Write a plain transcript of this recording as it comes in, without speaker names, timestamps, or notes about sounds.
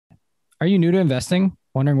Are you new to investing?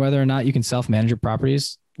 Wondering whether or not you can self-manage your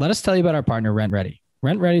properties? Let us tell you about our partner, RentRedi.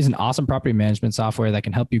 RentRedi is an awesome property management software that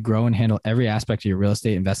can help you grow and handle every aspect of your real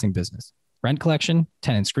estate investing business. Rent collection,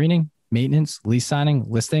 tenant screening, maintenance, lease signing,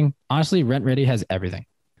 listing. Honestly, RentRedi has everything.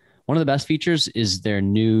 One of the best features is their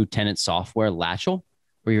new tenant software, Latchel,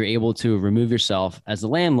 where you're able to remove yourself as the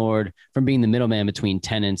landlord from being the middleman between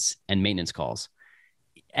tenants and maintenance calls.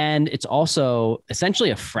 And it's also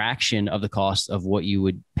essentially a fraction of the cost of what you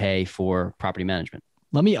would pay for property management.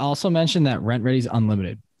 Let me also mention that RentRedi is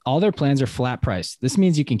unlimited. All their plans are flat price. This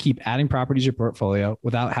means you can keep adding properties to your portfolio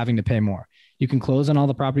without having to pay more. You can close on all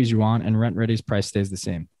the properties you want, and RentRedi's price stays the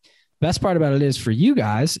same. Best part about it is for you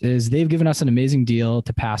guys is they've given us an amazing deal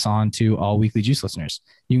to pass on to all Weekly Juice listeners.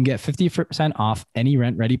 You can get 50% off any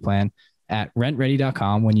RentRedi plan at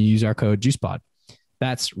rentredi.com when you use our code JuicePod.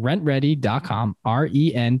 That's rentredi.com,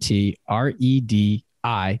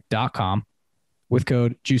 rentredi.com with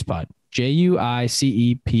code JuicePod,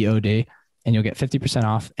 JUICEPOD, and you'll get 50%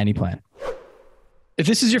 off any plan. If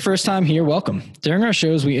this is your first time here, welcome. During our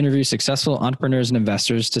shows, we interview successful entrepreneurs and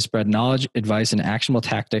investors to spread knowledge, advice, and actionable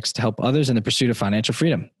tactics to help others in the pursuit of financial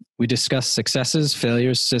freedom. We discuss successes,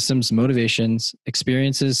 failures, systems, motivations,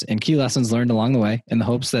 experiences, and key lessons learned along the way in the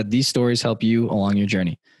hopes that these stories help you along your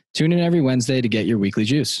journey. Tune in every Wednesday to get your weekly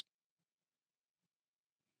juice.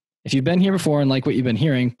 If you've been here before and like what you've been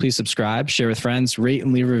hearing, please subscribe, share with friends, rate,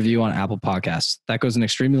 and leave a review on Apple Podcasts. That goes an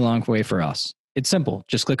extremely long way for us. It's simple.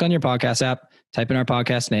 Just click on your podcast app, type in our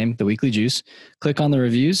podcast name, The Weekly Juice, click on the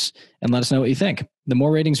reviews, and let us know what you think. The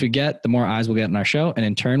more ratings we get, the more eyes we'll get on our show, and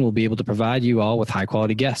in turn, we'll be able to provide you all with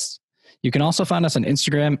high-quality guests. You can also find us on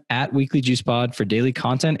Instagram at Weekly Juice Pod for daily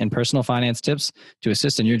content and personal finance tips to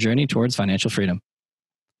assist in your journey towards financial freedom.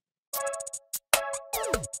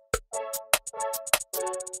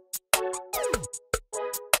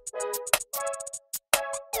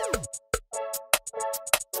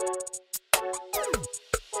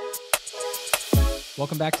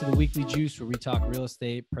 Welcome back to the Weekly Juice, where we talk real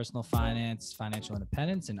estate, personal finance, financial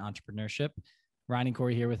independence, and entrepreneurship. Ryan and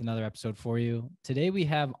Corey here with another episode for you. Today we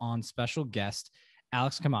have on special guest,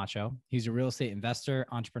 Alex Camacho. He's a real estate investor,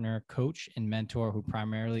 entrepreneur, coach, and mentor who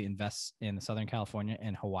primarily invests in the Southern California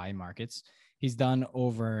and Hawaii markets. He's done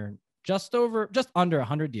just under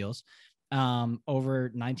 100 deals,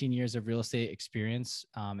 over 19 years of real estate experience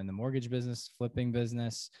in the mortgage business, flipping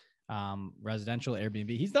business, residential,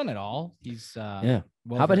 Airbnb. He's done it all. He's How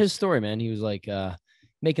about his story, man? He was like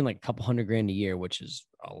making like a couple $100,000 a year, which is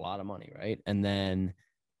a lot of money, right? And then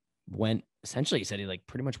he said he like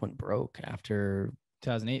pretty much went broke after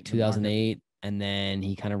 2008, and then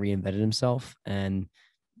he kind of reinvented himself and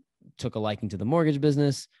took a liking to the mortgage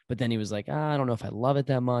business. But then he was like, I don't know if I love it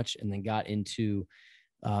that much, and then got into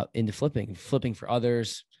flipping for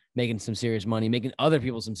others, making some serious money, making other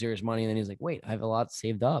people some serious money. And then he's like, wait, I have a lot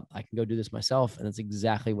saved up. I can go do this myself. And that's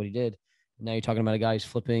exactly what he did. Now you're talking about a guy who's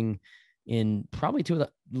flipping in probably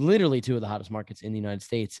literally two of the hottest markets in the United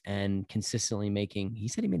States, and consistently he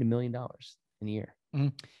said he made $1 million in a year.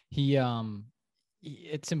 Mm-hmm.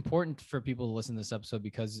 It's important for people to listen to this episode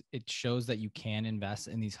because it shows that you can invest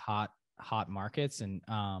in these hot markets. And,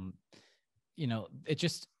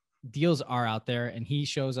 deals are out there, and he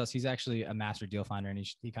shows us, he's actually a master deal finder, and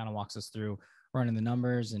he kind of walks us through running the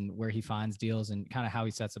numbers and where he finds deals and kind of how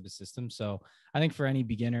he sets up his system. So I think for any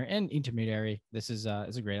beginner and intermediary, this is a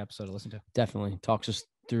great episode to listen to. Definitely talks us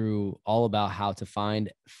through all about how to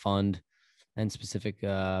find, fund, and specific,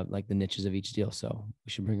 like the niches of each deal. So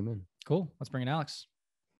we should bring him in. Cool. Let's bring in Alex.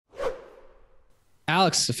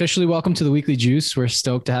 Alex, officially welcome to the Weekly Juice. We're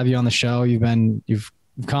stoked to have you on the show. You've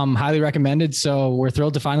come highly recommended, so we're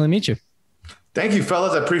thrilled to finally meet you. Thank you,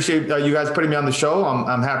 fellas. I appreciate you guys putting me on the show.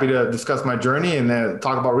 I'm happy to discuss my journey and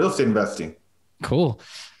talk about real estate investing. Cool.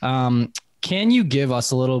 Can you give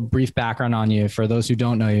us a little brief background on you for those who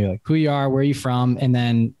don't know you, like who you are, where you're from, and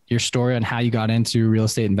then your story on how you got into real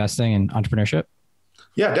estate investing and entrepreneurship?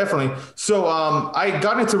 Yeah, definitely. So I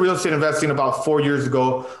got into real estate investing about 4 years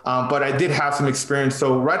ago, but I did have some experience.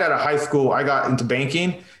 So right out of high school, I got into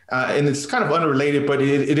banking. And it's kind of unrelated, but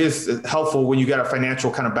it is helpful when you get a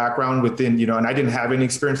financial kind of background within, and I didn't have any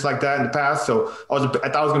experience like that in the past. So I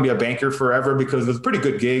thought I was going to be a banker forever because it was a pretty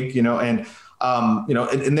good gig, and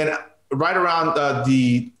then right around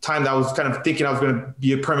the time that I was kind of thinking I was going to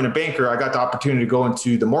be a permanent banker, I got the opportunity to go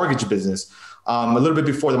into the mortgage business a little bit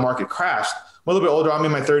before the market crashed. I'm a little bit older. I'm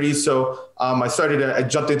in my 30s. So I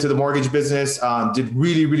jumped into the mortgage business, did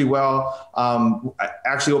really, really well. I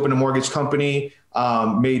actually opened a mortgage company,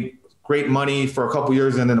 made great money for a couple of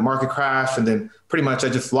years, and then the market crashed. And then pretty much I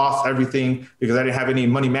just lost everything because I didn't have any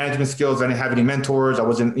money management skills. I didn't have any mentors. I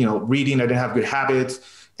wasn't, reading. I didn't have good habits.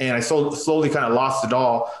 And I slowly kind of lost it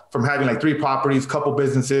all from having like 3 properties, couple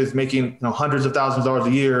businesses, making hundreds of thousands of dollars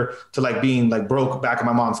a year to like being like broke back on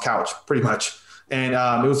my mom's couch, pretty much. And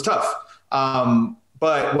it was tough.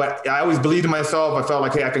 But what I always believed in myself, I felt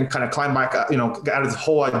like, hey, I can kind of climb back, out of this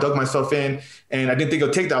hole I dug myself in. And I didn't think it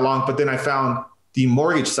would take that long. But then I found the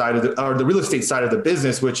mortgage side or the real estate side of the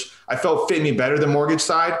business, which I felt fit me better than mortgage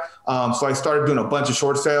side. So I started doing a bunch of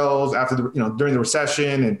short sales after during the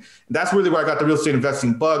recession. And that's really where I got the real estate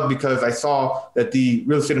investing bug, because I saw that the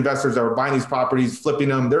real estate investors that were buying these properties, flipping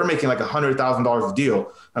them, they were making like $100,000 a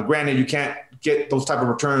deal. Now, granted, you can't get those type of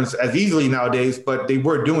returns as easily nowadays, but they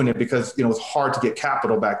were doing it because, it was hard to get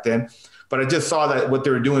capital back then. But I just saw that what they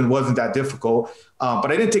were doing wasn't that difficult.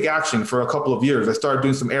 But I didn't take action for a couple of years. I started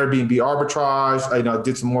doing some Airbnb arbitrage. I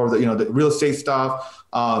did some more of the real estate stuff,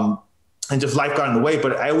 and just life got in the way.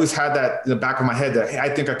 But I always had that in the back of my head that, hey, I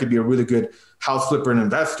think I could be a really good house flipper and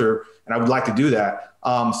investor, and I would like to do that.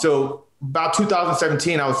 So about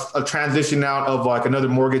 2017, I was transitioning out of like another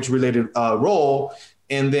mortgage related role.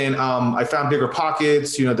 And then I found Bigger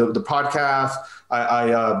Pockets, the podcast.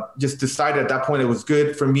 I just decided at that point it was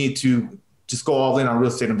good for me to just go all in on real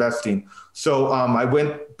estate investing. So I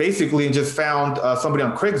went basically and just found somebody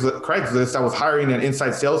on Craigslist. I was hiring an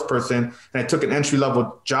inside salesperson, and I took an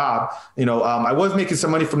entry-level job. I was making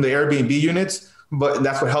some money from the Airbnb units, but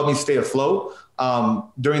that's what helped me stay afloat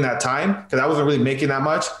during that time, because I wasn't really making that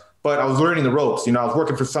much, but I was learning the ropes. I was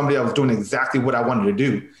working for somebody that was doing exactly what I wanted to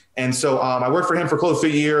do. And so I worked for him for close to a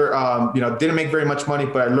year, didn't make very much money,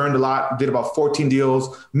 but I learned a lot, did about 14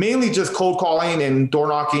 deals, mainly just cold calling and door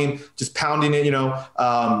knocking, just pounding it,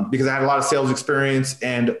 because I had a lot of sales experience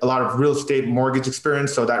and a lot of real estate mortgage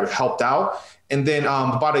experience. So that helped out. And then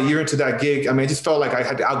about a year into that gig, I just felt like I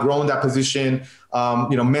had outgrown that position.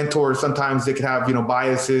 Mentors, sometimes they could have,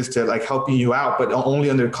 biases to like helping you out, but only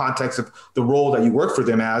under the context of the role that you work for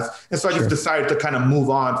them as. And so I just decided to kind of move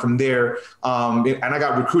on from there. And I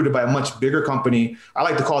got recruited by a much bigger company. I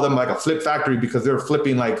like to call them like a flip factory, because they're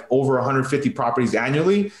flipping like over 150 properties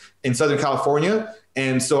annually in Southern California.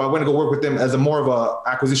 And so I went to go work with them as more of a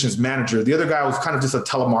acquisitions manager. The other guy was kind of just a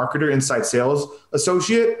telemarketer, inside sales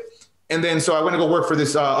associate. And then, so I went to go work for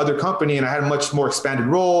this other company, and I had a much more expanded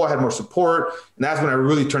role. I had more support, and that's when I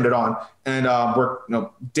really turned it on and worked,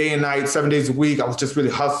 day and night, 7 days a week. I was just really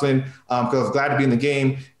hustling because I was glad to be in the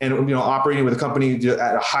game and, operating with a company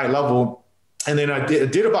at a high level. And then I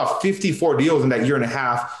did about 54 deals in that year and a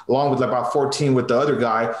half, along with about 14 with the other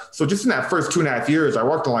guy. So just in that first 2.5 years, I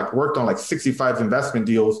worked on like 65 investment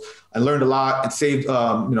deals. I learned a lot and saved,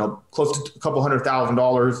 close to a couple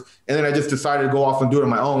 $100,000. And then I just decided to go off and do it on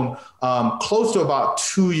my own. Close to about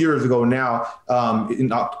 2 years ago now,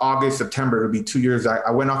 in August, September, it'll be 2 years.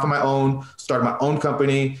 I went off on my own, started my own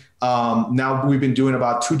company. Now we've been doing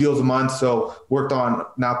about 2 deals a month. So worked on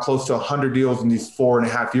now close to 100 deals in these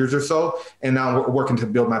 4.5 years or so. And now we're working to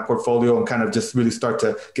build my portfolio and kind of just really start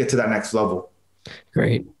to get to that next level.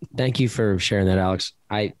 Great. Thank you for sharing that, Alex.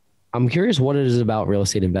 I'm curious what it is about real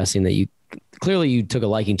estate investing that you took a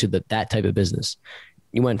liking to that type of business.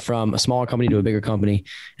 You went from a smaller company to a bigger company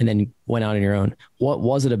and then went out on your own. What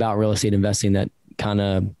was it about real estate investing that kind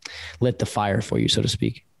of lit the fire for you, so to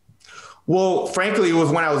speak? Well, frankly, it was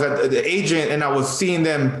when I was at the agent and I was seeing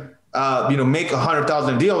them, make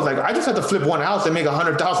 100,000 deals. Like, I just had to flip one house and make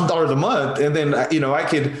 $100,000 a month. And then, I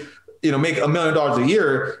could, make $1 million a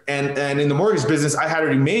year. And in the mortgage business, I had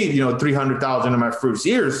already made, 300,000 in my first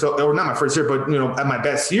year. So, or not my first year, but, at my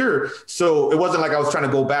best year. So it wasn't like I was trying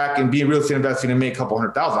to go back and be in real estate investing and make a couple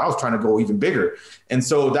 $100,000. I was trying to go even bigger. And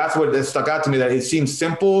so that's what stuck out to me, that it seemed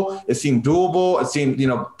simple. It seemed doable. It seemed,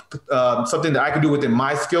 something that I could do within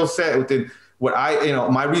my skill set, within what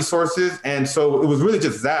my resources. And so it was really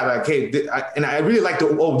just that, like, hey, and I really like the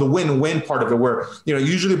win-win part of it, where,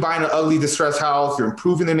 usually buying an ugly distressed house, you're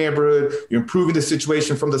improving the neighborhood, you're improving the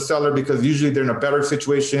situation from the seller, because usually they're in a better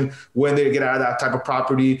situation when they get out of that type of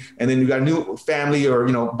property. And then you got a new family or,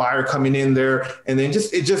 buyer coming in there. And then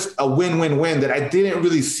it's just a win-win-win that I didn't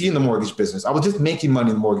really see in the mortgage business. I was just making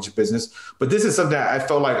money in the mortgage business, but this is something that I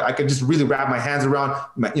felt like I could just really wrap my hands around,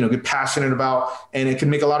 get passionate about, and it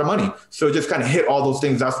can make a lot of money. So it just kind of hit all those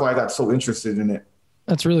things. That's why I got so interested in it.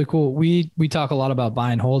 That's really cool. We talk a lot about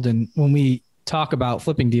buy and hold, and when we talk about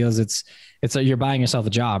flipping deals, it's like you're buying yourself a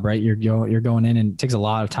job, right? You're going in, and it takes a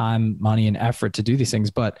lot of time, money, and effort to do these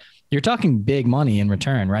things, but you're talking big money in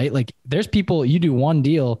return, right? Like, there's people, you do one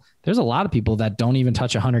deal, there's a lot of people that don't even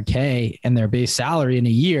touch 100K in their base salary in a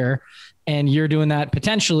year. And you're doing that,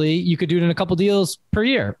 potentially you could do it in a couple deals per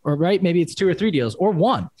year, or right? Maybe it's 2 or 3 deals or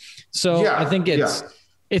one. So yeah, I think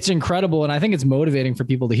it's incredible. And I think it's motivating for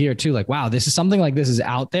people to hear too, like, wow, this is something like this is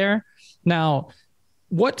out there. Now,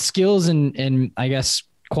 what skills and I guess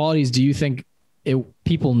qualities do you think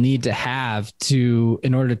people need to have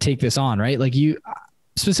in order to take this on, right? Like you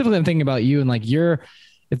specifically, I'm thinking about you and like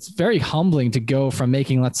it's very humbling to go from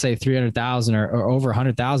making, let's say 300,000 or over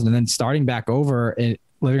 100,000 and then starting back over and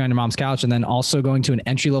living on your mom's couch and then also going to an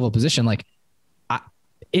entry level position. Like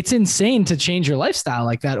it's insane to change your lifestyle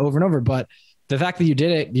like that over and over. But the fact that you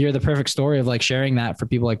did it, you're the perfect story of like sharing that for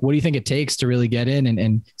people. Like, what do you think it takes to really get in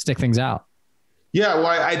and stick things out? Yeah, well,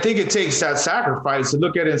 I think it takes that sacrifice to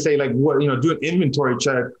look at it and say, like, what, do an inventory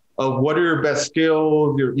check of what are your best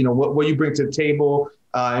skills, what you bring to the table,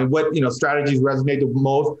 and what, strategies resonate the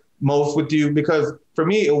most with you. Because for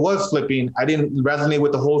me, it was flipping. I didn't resonate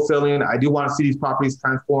with the wholesaling. I do want to see these properties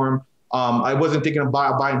transform. I wasn't thinking of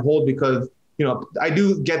buy and hold because, I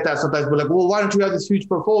do get that sometimes. We're like, well, why don't you have this huge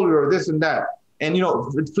portfolio or this and that? And,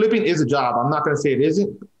 flipping is a job. I'm not going to say it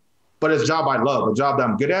isn't, but it's a job I love, a job that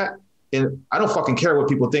I'm good at. And I don't fucking care what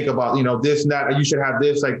people think about, this and that, or you should have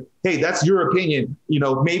this. Like, hey, that's your opinion.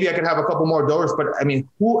 Maybe I could have a couple more dollars, but I mean,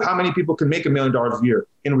 how many people can make $1 million a year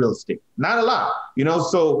in real estate? Not a lot,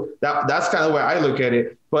 so that's kind of the way I look at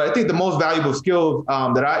it. But I think the most valuable skills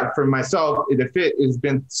for myself, that fit has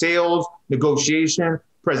been sales, negotiation,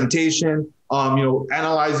 presentation,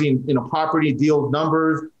 analyzing, property deals,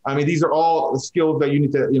 numbers. I mean, these are all skills that you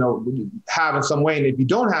need to, have in some way. And if you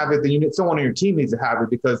don't have it, then you need someone on your team needs to have it,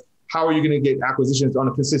 because how are you going to get acquisitions on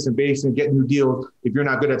a consistent basis and get new deals if you're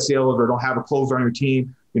not good at sales or don't have a closer on your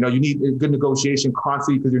team? You need good negotiation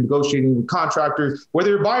constantly because you're negotiating with contractors,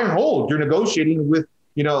 whether you're buy and hold, you're negotiating with,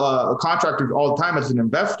 contractors all the time as an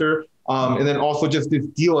investor. And then also just this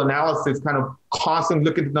deal analysis, kind of constantly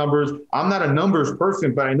look at the numbers. I'm not a numbers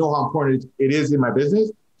person, but I know how important it is in my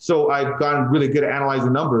business. So I've gotten really good at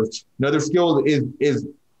analyzing numbers. Another skill is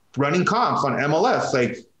running comps on MLS.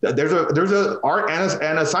 Like there's a art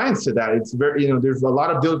and a science to that. It's very, there's a lot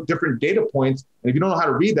of different data points. And if you don't know how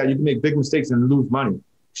to read that, you can make big mistakes and lose money.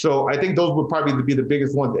 So I think those would probably be the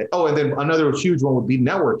biggest ones. Oh, and then another huge one would be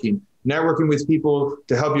networking with people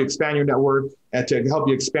to help you expand your network and to help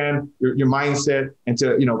you expand your mindset and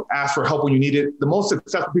to, ask for help when you need it. The most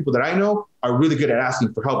successful people that I know are really good at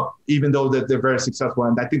asking for help, even though that they're very successful.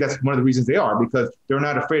 And I think that's one of the reasons they are, because they're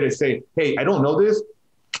not afraid to say, hey, I don't know this.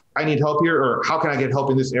 I need help here, or how can I get help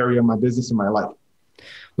in this area of my business and my life?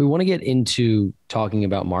 We want to get into talking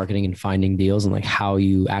about marketing and finding deals and like how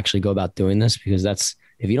you actually go about doing this, because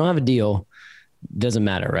if you don't have a deal, it doesn't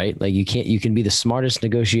matter, right? Like you can be the smartest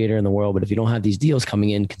negotiator in the world, but if you don't have these deals coming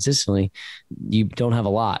in consistently, you don't have a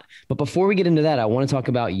lot. But before we get into that, I want to talk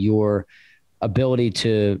about your ability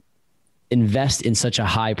to invest in such a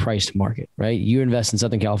high priced market, right? You invest in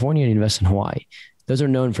Southern California and you invest in Hawaii. Those are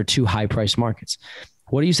known for two high priced markets.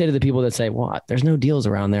 What do you say to the people that say, well, there's no deals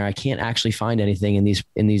around there, I can't actually find anything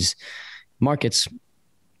in these markets?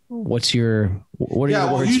 What are your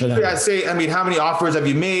words for that? I say, how many offers have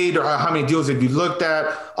you made, or how many deals have you looked at?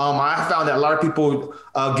 I found that a lot of people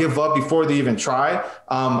give up before they even try.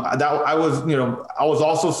 I was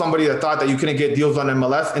also somebody that thought that you couldn't get deals on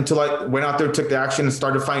MLS until I went out there, took the action, and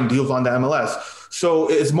started finding deals on the MLS.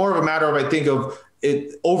 So it's more of a matter of, I think, of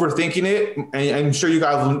overthinking it. And I'm sure you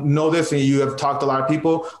guys know this, and you have talked to a lot of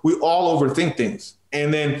people. We all overthink things,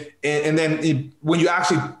 and then when you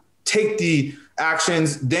actually take the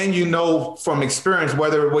actions, then from experience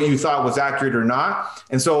whether what you thought was accurate or not.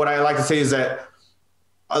 And so what I like to say is that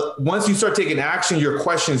once you start taking action, your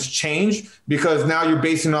questions change, because now you're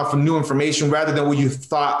basing off of new information rather than what you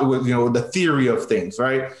thought was, the theory of things,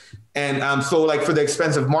 right? And so like for the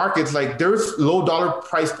expensive markets, like there's low dollar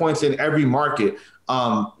price points in every market.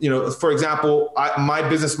 For example, my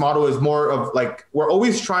business model is more of like, we're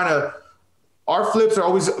always trying to, our flips are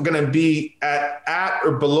always going to be at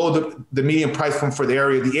or below the median price point for the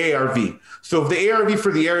area, the ARV. So if the ARV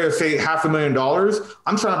for the area, say $500,000,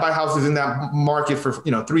 I'm trying to buy houses in that market for,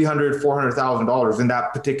 $300,000, $400,000 in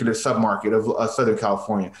that particular submarket of Southern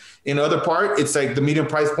California. In the other part, it's like the median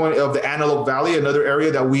price point of the Antelope Valley, another area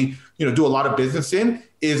that we, do a lot of business in,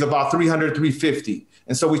 is about $300,000, $350,000.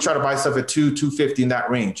 And so we try to buy stuff at $250,000 in that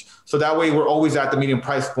range. So that way we're always at the median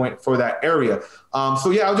price point for that area. So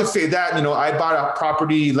yeah, I'll just say that, I bought a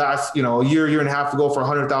property last, a year and a half ago for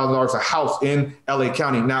 $100,000, a house in LA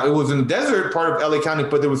County. Now it was in the desert part of LA County,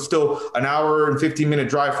 but there was still an hour and 15-minute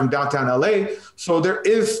drive from downtown LA. So there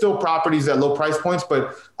is still properties at low price points,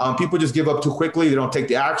 but people just give up too quickly. They don't take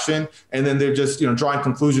the action. And then they're just, drawing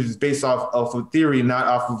conclusions based off of theory, not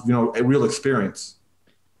off of, a real experience.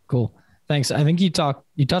 Cool. Thanks. I think you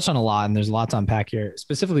touched on a lot, and there's a lot to unpack here,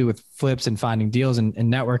 specifically with flips and finding deals and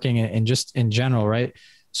networking and just in general, right?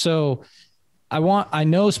 So I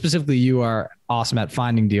know specifically you are awesome at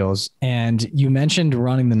finding deals, and you mentioned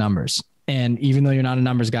running the numbers. And even though you're not a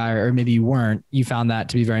numbers guy, or maybe you weren't, you found that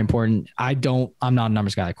to be very important. I'm not a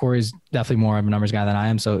numbers guy. Corey's definitely more of a numbers guy than I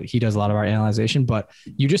am. So he does a lot of our analyzation, but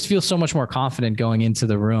you just feel so much more confident going into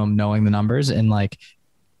the room, knowing the numbers and like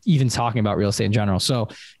even talking about real estate in general. So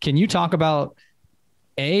can you talk about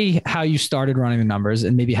how you started running the numbers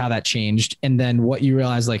and maybe how that changed? And then what you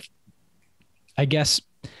realized, like, I guess,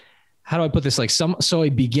 how do I put this? Like so a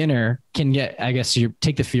beginner can get, I guess you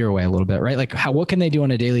take the fear away a little bit, right? Like what can they do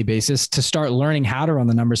on a daily basis to start learning how to run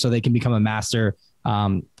the numbers so they can become a master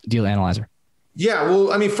deal analyzer? Yeah,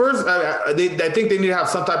 well, I mean, first, I think they need to have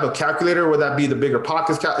some type of calculator, whether that be the Bigger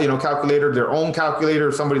Pockets, calculator, their own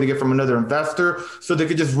calculator, somebody to get from another investor, so they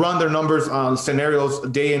could just run their numbers on scenarios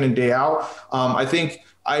day in and day out. I think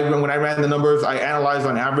when I ran the numbers, I analyzed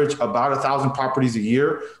on average about 1,000 properties a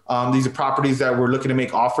year. These are properties that we're looking to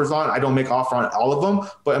make offers on. I don't make offer on all of them,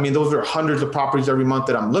 but I mean, those are hundreds of properties every month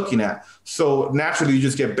that I'm looking at. So naturally, you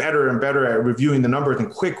just get better and better at reviewing the numbers and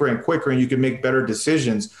quicker, and you can make better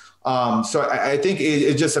decisions. So I think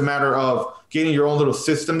it's just a matter of getting your own little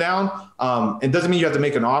system down. It doesn't mean you have to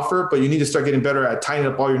make an offer, but you need to start getting better at tying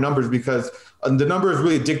up all your numbers, because the numbers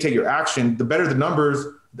really dictate your action. The better the numbers,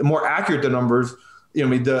 the more accurate the numbers,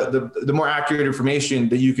 the more accurate information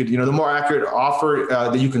that you could, the more accurate offer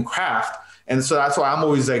that you can craft. And so that's why I'm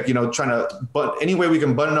always like, trying to, but any way we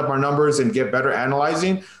can button up our numbers and get better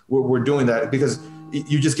analyzing, we're doing that, because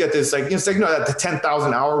you just get this, like, it's like, that the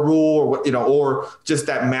 10,000 hour rule, or what, or just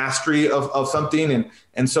that mastery of something.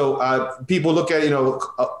 And so people look at,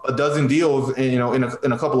 a dozen deals, in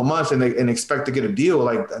a couple of months and expect to get a deal,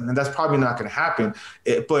 like, and that's probably not going to happen.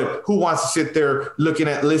 But who wants to sit there looking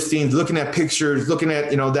at listings, looking at pictures, looking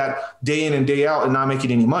at, that day in and day out and not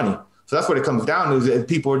making any money? So that's what it comes down to, is that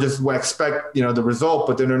people just expect, the result,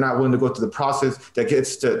 but then they're not willing to go through the process that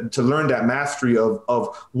gets to learn that mastery of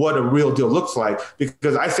what a real deal looks like.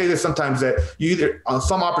 Because I say this sometimes, that you either, on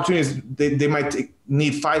some opportunities, they might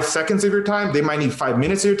need 5 seconds of your time. They might need 5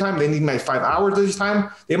 minutes of your time. They need 5 hours of your time.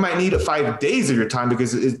 They might need 5 days of your time,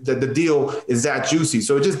 because the deal is that juicy.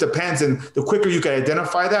 So it just depends. And the quicker you can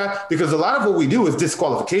identify that, because a lot of what we do is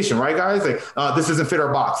disqualification, right, guys? Like, this doesn't fit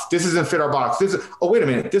our box. This doesn't fit our box. Oh, wait a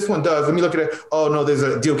minute. This one does. Let me look at it. Oh, no, there's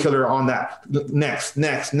a deal killer on that. Next.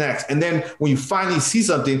 And then when you finally see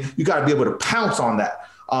something, you got to be able to pounce on that.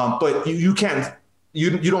 But you can't.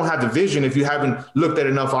 You don't have the vision if you haven't looked at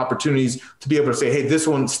enough opportunities to be able to say, hey, this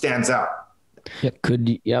one stands out. I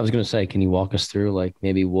was going to say, can you walk us through, like,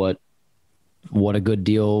 maybe what a good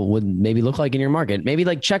deal would maybe look like in your market? Maybe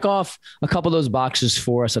like check off a couple of those boxes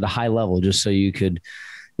for us at a high level, just so you could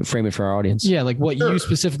frame it for our audience. Yeah. Like what you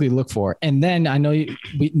specifically look for. And then I know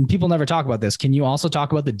people never talk about this. Can you also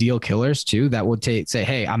talk about the deal killers too, that would say,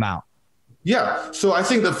 hey, I'm out? Yeah. So I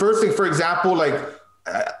think the first thing, for example, like,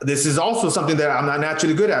 this is also something that I'm not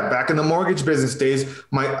naturally good at. Back in the mortgage business days,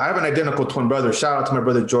 I have an identical twin brother. Shout out to my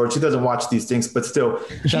brother, George. He doesn't watch these things, but still.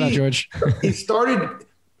 Shout out, George. He started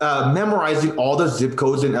memorizing all the zip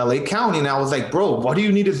codes in LA County. And I was like, bro, what do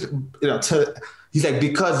you need to, he's like,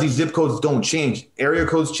 because these zip codes don't change. Area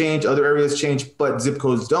codes change, other areas change, but zip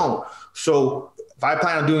codes don't. So if I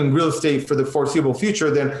plan on doing real estate for the foreseeable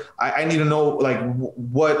future, then I need to know, like,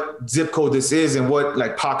 what zip code this is and what,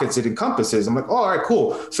 like, pockets it encompasses. I'm like, oh, all right,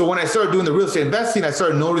 cool. So when I started doing the real estate investing, I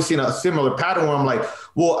started noticing a similar pattern where I'm like,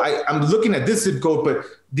 well, I'm looking at this zip code, but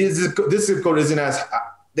this zip code isn't as,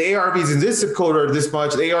 the ARVs in this zip code are this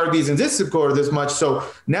much, the ARVs in this zip code are this much. So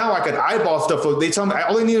now I could eyeball stuff. So they tell me,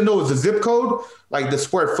 all I need to know is the zip code, like the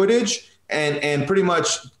square footage, and pretty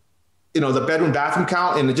much, the bedroom bathroom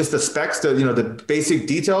count and just the specs, the basic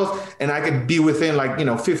details. And I could be within, like,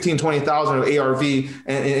 15, 20,000 of ARV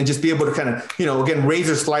and just be able to kind of, again,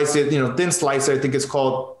 razor slice it, thin slice it, I think it's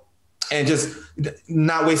called, and just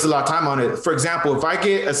not waste a lot of time on it. For example, if I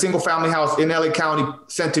get a single family house in LA County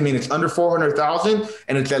sent to me and it's under 400,000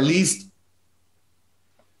 and it's at least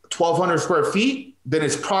 1,200 square feet, then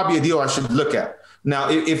it's probably a deal I should look at. Now,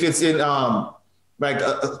 if it's in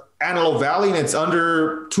Antelope Valley and it's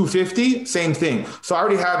under 250, same thing. So I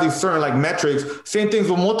already have these certain, like, metrics. Same things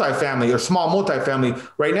with multifamily or small multifamily.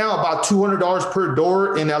 Right now, about $200 per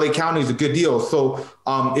door in LA County is a good deal. So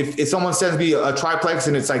if someone sends me a triplex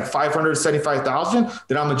and it's like 575,000,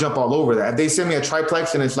 then I'm gonna jump all over that. If they send me a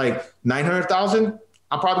triplex and it's like 900,000,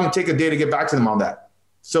 I'm probably gonna take a day to get back to them on that.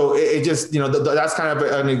 So it just, that's kind of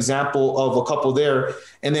an example of a couple there.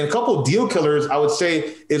 And then a couple of deal killers, I would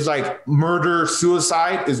say, is like murder,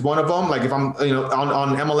 suicide is one of them. Like if I'm,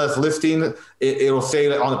 on MLS listing, it'll say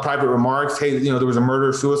that on the private remarks, hey, there was a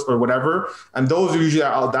murder, suicide, or whatever. And those are usually,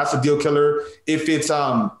 that's a deal killer. If it's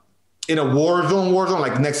in a war zone,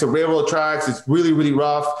 like next to railroad tracks. It's really, really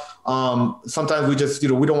rough. Sometimes we just,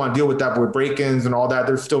 we don't want to deal with that with break-ins and all that.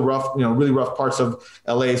 There's still rough, really rough parts of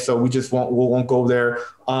LA. So we just won't go there.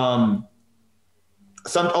 And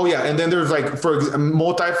then there's like, for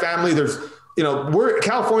multifamily, there's,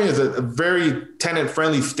 California is a very tenant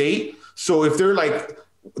friendly state. So if they're like,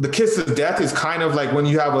 the kiss of death is kind of like when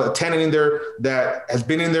you have a tenant in there that has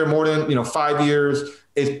been in there more than, 5 years,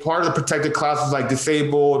 is part of the protected classes like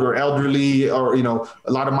disabled or elderly or,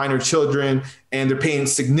 a lot of minor children, and they're paying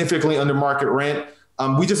significantly under market rent.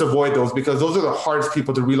 We just avoid those because those are the hardest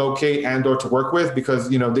people to relocate and or to work with because,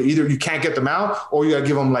 they either you can't get them out or you got to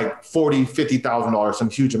give them like $40,000, $50,000, some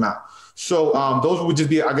huge amount. So those would just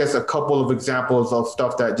be, I guess, a couple of examples of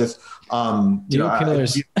stuff that just, deal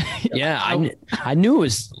killers. I knew it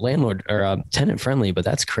was landlord or tenant friendly, but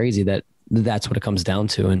that's crazy that's what it comes down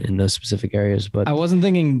to in those specific areas. But I wasn't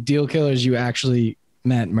thinking deal killers. You actually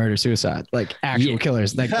meant murder, suicide, like actual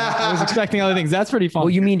killers. Like I was expecting other things. That's pretty fun. Well,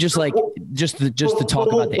 you mean just like just to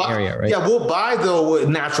talk about the area, right? Yeah, we'll buy though with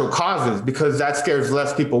natural causes because that scares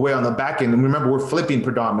less people away on the back end. And remember, we're flipping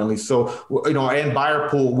predominantly, so our end buyer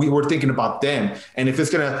pool, we're thinking about them. And if it's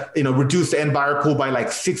gonna reduce the end buyer pool by like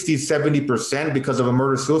 60-70% because of a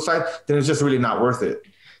murder suicide, then it's just really not worth it.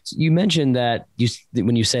 So you mentioned that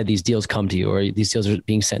when you said these deals come to you or these deals are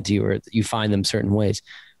being sent to you or you find them certain ways.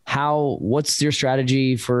 What's your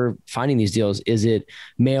strategy for finding these deals? Is it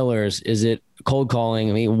mailers? Is it cold calling?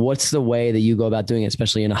 I mean, what's the way that you go about doing it,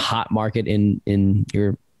 especially in a hot market in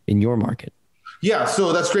your market? Yeah,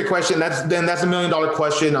 so that's a great question. That's $1 million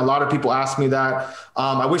question. A lot of people ask me that.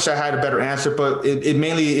 I wish I had a better answer, but it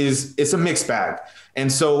mainly it's a mixed bag.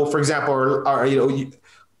 And so, for example,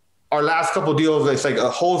 our last couple of deals, it's like a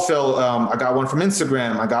wholesale. I got one from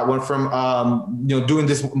Instagram. I got one from, doing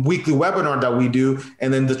this weekly webinar that we do.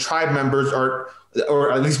 And then the tribe members or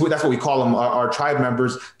at least that's what we call them, our tribe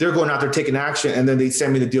members. They're going out there taking action. And then they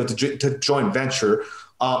send me the deal to joint venture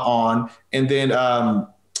on. And then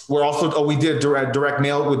we did direct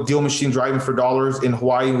mail with Deal Machine Driving for Dollars in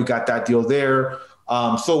Hawaii. We got that deal there.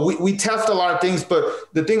 So we test a lot of things.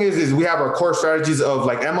 But the thing is we have our core strategies of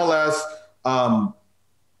like MLS,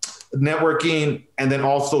 networking, and then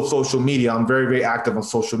also social media. I'm very, very active on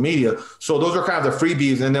social media. So those are kind of the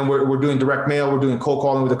freebies. And then we're doing direct mail. We're doing cold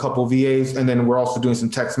calling with a couple of VAs. And then we're also doing some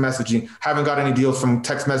text messaging. Haven't got any deals from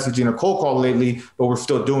text messaging or cold call lately, but we're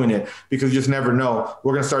still doing it because you just never know.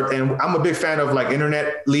 We're going to start. And I'm a big fan of like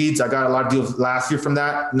internet leads. I got a lot of deals last year from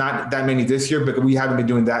that. Not that many this year, but we haven't been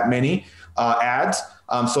doing that many ads.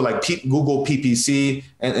 So like Google PPC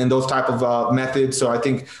and those type of methods. So I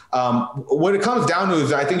think what it comes down to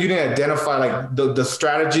is I think you need to identify like the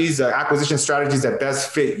strategies, the acquisition strategies that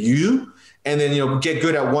best fit you. And then, get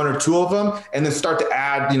good at one or two of them and then start to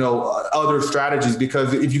add, other strategies,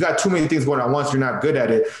 because if you got too many things going on at once, you're not good at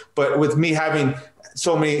it. But with me having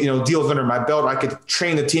so many, deals under my belt, I could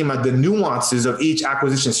train the team on the nuances of each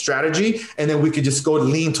acquisition strategy. And then we could just go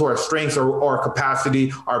lean to our strengths or our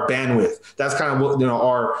capacity, our bandwidth. That's kind of what,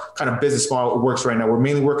 our kind of business model works right now. We're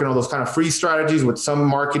mainly working on those kind of free strategies with some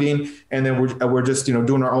marketing. And then we're just,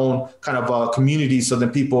 doing our own kind of community. So then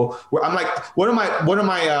I'm like, one of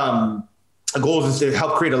my goals is to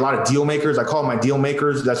help create a lot of deal makers. I call them my deal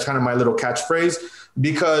makers. That's kind of my little catchphrase,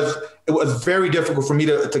 because it was very difficult for me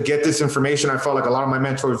to get this information. I felt like a lot of my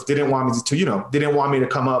mentors didn't want me didn't want me to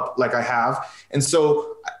come up like I have. And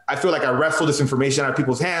so I feel like I wrestle this information out of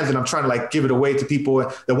people's hands and I'm trying to like give it away to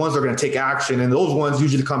people, the ones that are going to take action. And those ones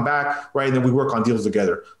usually come back, right? And then we work on deals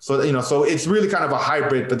together. So, so it's really kind of a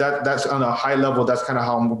hybrid, but that's on a high level. That's kind of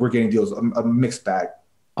how we're getting deals, a mixed bag.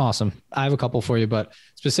 Awesome. I have a couple for you, but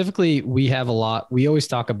specifically we always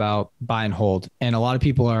talk about buy and hold, and a lot of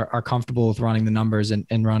people are comfortable with running the numbers and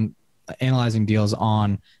analyzing deals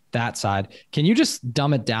on that side. Can you just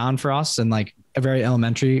dumb it down for us and like a very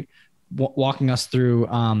elementary walking us through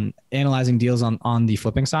analyzing deals on the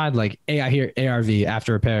flipping side? Like I hear ARV,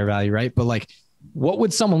 after repair value, right? But like, what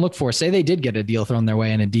would someone look for? Say they did get a deal thrown their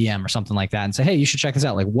way in a DM or something like that and say, hey, you should check this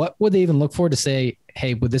out. Like, what would they even look for to say,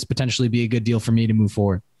 hey, would this potentially be a good deal for me to move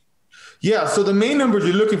forward? Yeah. So the main numbers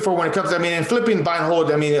you're looking for when it comes to, in flipping, buy and hold,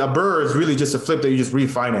 a BRRRR is really just a flip that you just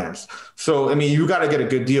refinance. So, you got to get a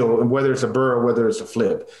good deal, whether it's a BRRRR or whether it's a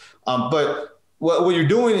flip. But what you're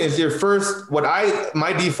doing is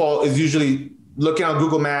my default is usually looking on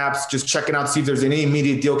Google Maps, just checking out, see if there's any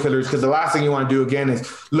immediate deal killers. Because the last thing you want to do again is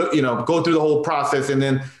look, go through the whole process and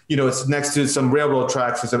then, it's next to some railroad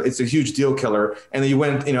tracks. It's a huge deal killer. And then you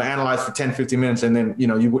went, analyze for 10, 15 minutes and then,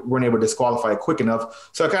 you weren't able to disqualify it quick enough.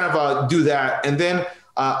 So I kind of do that. And then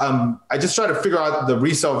I just try to figure out the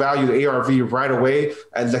resale value, the ARV right away,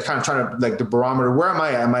 and kind of trying to like the barometer. Where am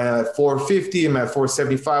I at? Am I at 450? Am I at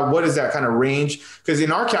 475? What is that kind of range? Because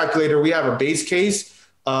in our calculator, we have a base case,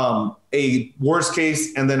 a worst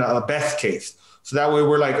case, and then a best case. So that way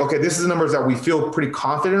we're like, okay, this is the numbers that we feel pretty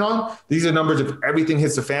confident on. These are the numbers if everything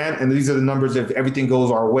hits the fan, and these are the numbers if everything goes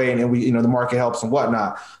our way and then we, the market helps and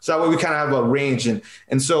whatnot. So that way we kind of have a range.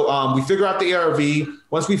 And so we figure out the ARV.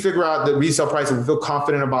 Once we figure out the resale price and we feel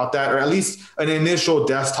confident about that, or at least an initial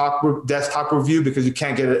desktop review, because you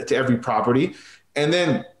can't get it to every property.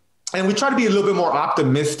 And we try to be a little bit more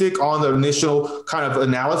optimistic on the initial kind of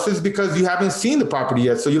analysis because you haven't seen the property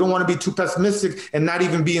yet. So you don't want to be too pessimistic and not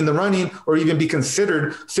even be in the running or even be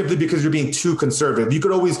considered simply because you're being too conservative. You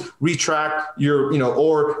could always retract your,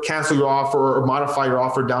 or cancel your offer or modify your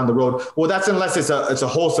offer down the road. Well, that's unless it's a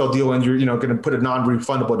wholesale deal and you're, going to put a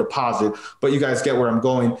non-refundable deposit, but you guys get where I'm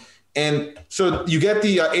going. And so you get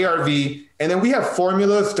the ARV, and then we have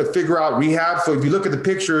formulas to figure out rehab. So if you look at the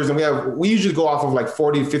pictures, and we usually go off of like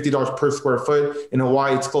 $40, $50 per square foot. In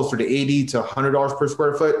Hawaii, it's closer to $80 to $100 per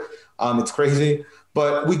square foot. It's crazy,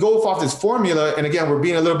 but we go off this formula. And again, we're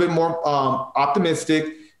being a little bit more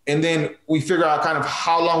optimistic. And then we figure out kind of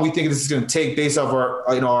how long we think this is going to take based off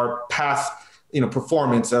our past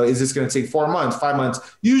performance. Is this going to take 4 months, 5 months?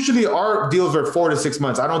 Usually our deals are 4 to 6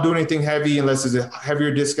 months. I don't do anything heavy unless it's a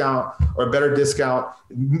heavier discount or a better discount.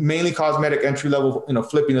 Mainly cosmetic entry level,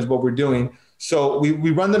 flipping is what we're doing. So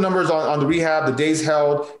we run the numbers on the rehab, the days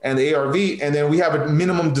held, and the ARV, and then we have a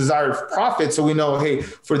minimum desired profit. So we know, hey,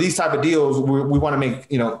 for these type of deals, we want to make,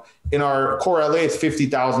 in our core LA, it's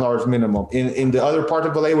 $50,000 minimum. In the other part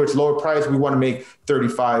of LA, where it's lower price, we want to make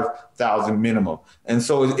 $35,000 minimum. And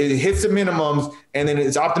so it hits the minimums, and then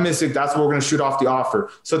it's optimistic. That's where we're going to shoot off the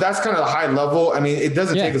offer. So that's kind of the high level. I mean, it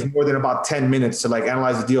doesn't take us more than about 10 minutes to like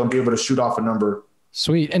analyze the deal and be able to shoot off a number.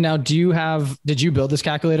 Sweet. And now did you build this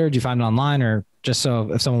calculator? Did you find it online, or just so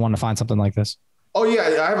if someone wanted to find something like this? Oh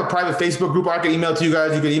yeah. I have a private Facebook group. I can email it to you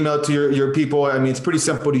guys. You can email it to your people. I mean, it's pretty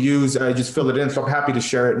simple to use. I just fill it in. So I'm happy to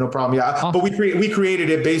share it. No problem. Yeah. But we created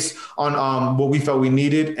it based on what we felt we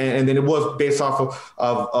needed. And then it was based off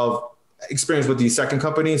of experience with the second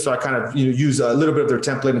company. So I kind of, use a little bit of their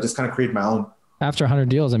template and just kind of create my own. After 100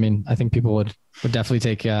 deals, I mean, I think people would definitely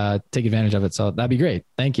take advantage of it. So that'd be great.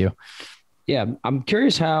 Thank you. Yeah. I'm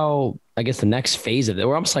curious how, I guess the next phase of it,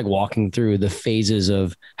 we're almost like walking through the phases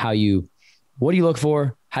of what do you look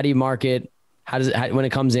for? How do you market? When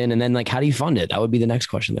it comes in, and then like, how do you fund it? That would be the next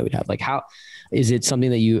question that we'd have. Like, how is it something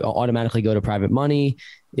that you automatically go to private money?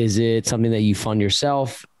 Is it something that you fund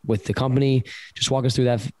yourself with the company? Just walk us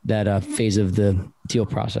through that phase of the deal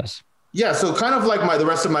process. Yeah. So kind of like the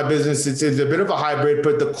rest of my business, it's a bit of a hybrid,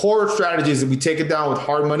 but the core strategy is that we take it down with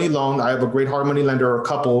hard money loan. I have a great hard money lender or a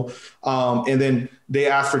couple. And then they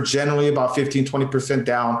ask for generally about 15, 20%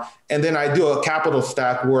 down. And then I do a capital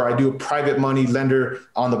stack where I do a private money lender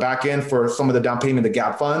on the back end for some of the down payment, the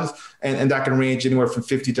gap funds. And that can range anywhere from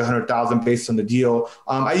 50 to 100,000 based on the deal.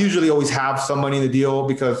 I usually always have some money in the deal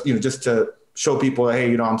because, just to show people,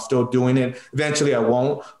 hey, I'm still doing it. Eventually I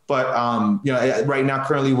won't. But, right now,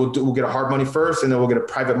 currently we'll get a hard money first, and then we'll get a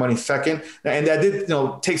private money second. And that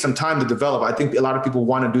did, take some time to develop. I think a lot of people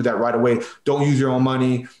want to do that right away. Don't use your own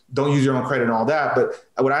money, don't use your own credit and all that. But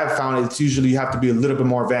what I have found is usually you have to be a little bit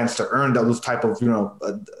more advanced to earn those type of,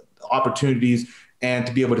 opportunities and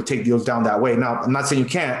to be able to take deals down that way. Now, I'm not saying you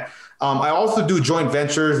can't. I also do joint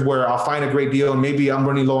ventures where I'll find a great deal and maybe I'm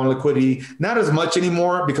running low on liquidity, not as much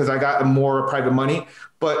anymore because I got more private money,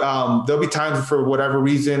 but there'll be times for whatever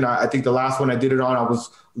reason. I think the last one I did it on, I was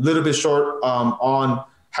a little bit short on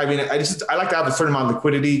having it. I like to have a certain amount of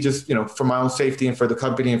liquidity just, for my own safety and for the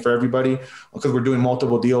company and for everybody, because we're doing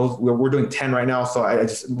multiple deals. We're doing 10 right now. So I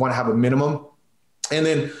just want to have a minimum. And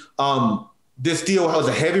then, this deal was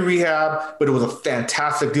a heavy rehab, but it was a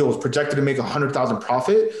fantastic deal. It was projected to make 100,000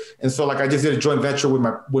 profit. And so I just did a joint venture with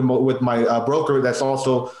my broker. That's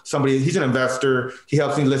also somebody, he's an investor. He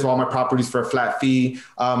helps me list all my properties for a flat fee.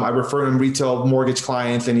 I refer him retail mortgage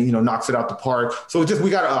clients and he, knocks it out the park. So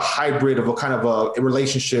we got a hybrid of a kind of a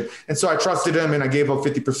relationship. And so I trusted him and I gave up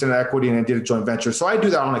 50% equity and I did a joint venture. So I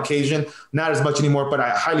do that on occasion, not as much anymore, but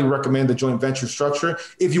I highly recommend the joint venture structure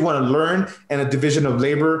if you want to learn and a division of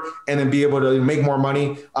labor and then be able to make more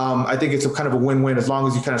money. I think it's a kind of a win-win as long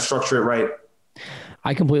as you kind of structure it right.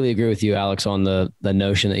 I completely agree with you, Alex, on the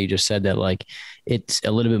notion that you just said that like it's a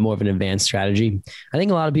little bit more of an advanced strategy. I think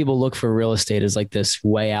a lot of people look for real estate as like this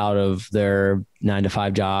way out of their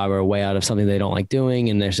 9-to-5 job or way out of something they don't like doing.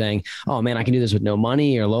 And they're saying, oh man, I can do this with no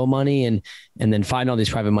money or low money and then find all these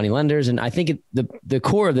private money lenders. And I think the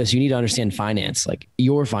core of this, you need to understand finance, like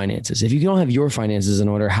your finances. If you don't have your finances in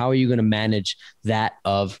order, how are you going to manage that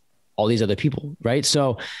of all these other people? Right.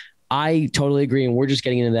 So I totally agree. And we're just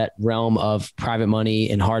getting into that realm of private money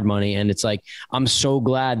and hard money. And it's like, I'm so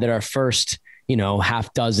glad that our first,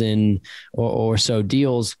 half dozen or so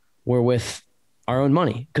deals were with our own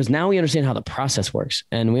money. Cause now we understand how the process works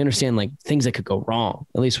and we understand like things that could go wrong,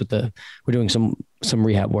 at least we're doing some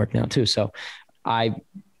rehab work now too. So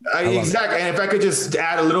exactly. And if I could just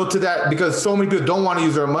add a little to that, because so many people don't want to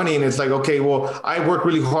use their money. And it's like, okay, well, I work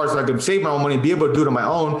really hard so I can save my own money and be able to do it on my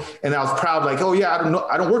own. And I was proud, like, oh yeah,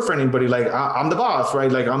 I don't work for anybody. Like I'm the boss,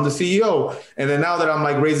 right? Like I'm the CEO. And then now that I'm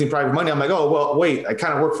like raising private money, I'm like, oh, well, wait, I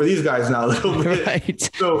kind of work for these guys now a little bit. Right.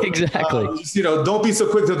 So exactly. Don't be so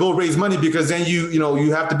quick to go raise money, because then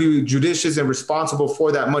you have to be judicious and responsible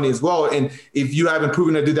for that money as well. And if you haven't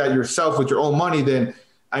proven to do that yourself with your own money, then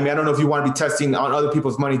I don't know if you want to be testing on other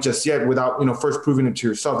people's money just yet without, first proving it to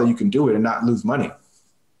yourself that you can do it and not lose money.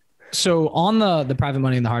 So on the private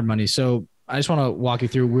money and the hard money. So I just want to walk you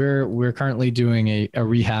through. We're currently doing a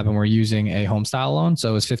rehab and we're using a home style loan.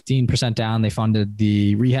 So it's 15% down. They funded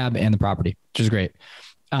the rehab and the property, which is great.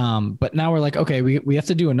 But now we're like, okay, we have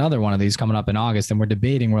to do another one of these coming up in August. And we're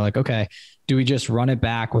debating, we're like, okay, do we just run it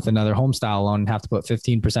back with another home style loan and have to put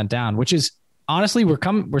 15% down, which is, honestly, we're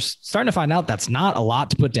starting to find out that's not a lot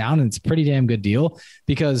to put down. And it's a pretty damn good deal,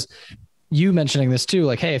 because you mentioning this too,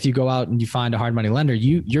 like, hey, if you go out and you find a hard money lender,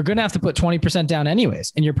 you're going to have to put 20% down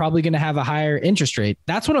anyways, and you're probably going to have a higher interest rate.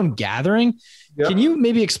 That's what I'm gathering. Yep. Can you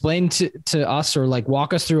maybe explain to us, or like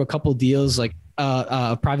walk us through a couple deals, like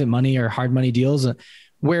private money or hard money deals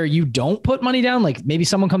where you don't put money down? Like maybe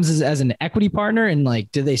someone comes as an equity partner and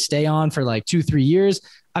like, do they stay on for like 2-3 years?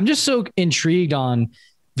 I'm just so intrigued on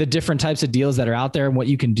the different types of deals that are out there and what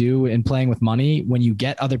you can do in playing with money when you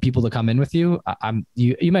get other people to come in with you.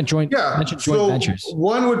 You mentioned joint ventures.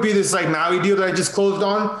 One would be this like Maui deal that I just closed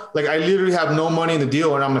on. Like I literally have no money in the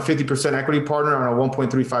deal and I'm a 50% equity partner on a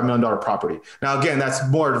 $1.35 million property. Now, again, that's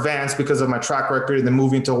more advanced because of my track record and then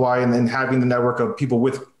moving to Hawaii and then having the network of people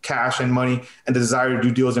with cash and money and the desire to do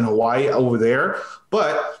deals in Hawaii over there.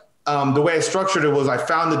 But the way I structured it was I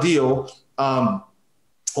found the deal.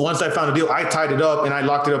 Once I found a deal, I tied it up and I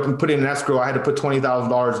locked it up and put it in escrow. I had to put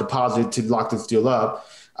 $20,000 deposit to lock this deal up.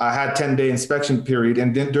 I had 10-day inspection period.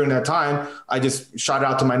 And then during that time, I just shot it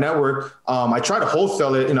out to my network. I tried to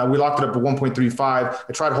wholesale it. We locked it up at 1.35.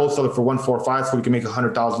 I tried to wholesale it for 1.45 so we can make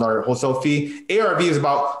 $100,000 wholesale fee. ARV is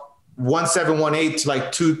about 1.718 to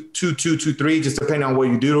like 2.223, just depending on what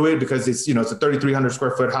you do to it, because it's, it's a 3,300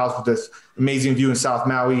 square foot house with this amazing view in South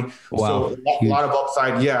Maui. Wow. So a lot of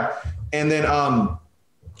upside. Yeah. And then,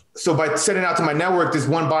 so by sending out to my network, this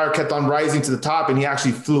one buyer kept on rising to the top and he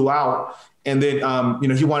actually flew out. And then,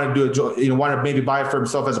 he wanted to do wanted to maybe buy it for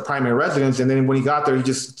himself as a primary residence. And then when he got there, he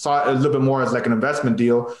just saw it a little bit more as like an investment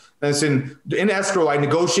deal. And so in escrow, I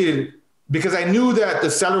negotiated because I knew that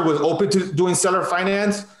the seller was open to doing seller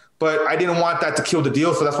finance, but I didn't want that to kill the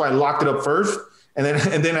deal. So that's why I locked it up first. And then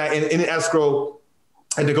in escrow,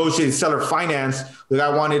 I negotiated seller finance. Like I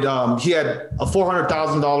wanted, he had a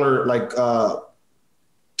 $400,000,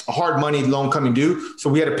 a hard money loan coming due. So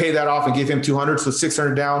we had to pay that off and give him 200. So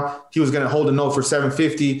 600 down. He was going to hold a note for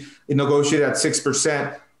 750. It negotiated at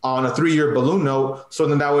 6% on a 3-year balloon note. So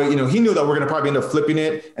then that way, he knew that we're going to probably end up flipping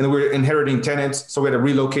it and then we're inheriting tenants. So we had to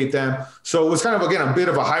relocate them. So it was kind of, again, a bit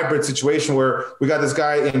of a hybrid situation where we got this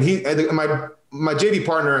guy and my JV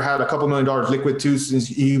partner had a couple $1 million liquid too, since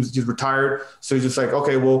he was just retired. So he's just like,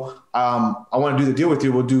 okay, well, I want to do the deal with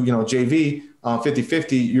you. We'll do, JV.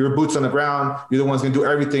 50-50, your boots on the ground. You're the one's going to do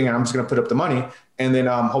everything. And I'm just going to put up the money. And then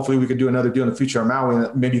hopefully we could do another deal in the future on Maui.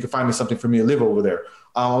 And maybe you can find me something for me to live over there.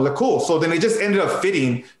 Like, cool. So then it just ended up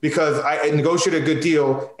fitting because I negotiated a good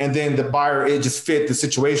deal. And then the buyer, it just fit the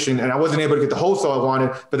situation. And I wasn't able to get the wholesale I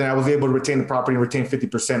wanted, but then I was able to retain the property and retain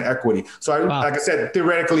 50% equity. So like I said,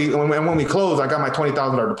 theoretically, when we closed, I got my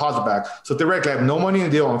 $20,000 deposit back. So theoretically, I have no money in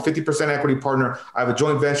the deal. I'm a 50% equity partner. I have a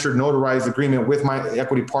joint venture notarized agreement with my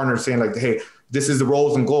equity partner saying like, hey, this is the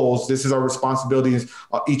roles and goals. This is our responsibilities,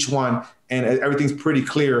 each one. And everything's pretty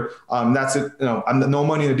clear. That's it. I'm no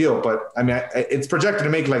money in the deal, but it's projected to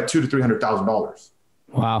make like $200,000 to $300,000.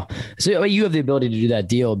 Wow. So you have the ability to do that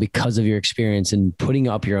deal because of your experience and putting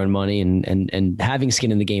up your own money and having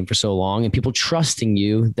skin in the game for so long and people trusting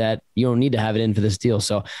you that you don't need to have it in for this deal.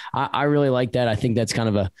 So I really like that. I think that's kind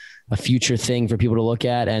of a future thing for people to look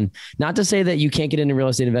at, and not to say that you can't get into real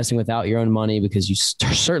estate investing without your own money, because you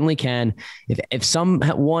certainly can. If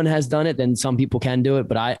someone has done it, then some people can do it.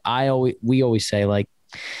 But we always say, like,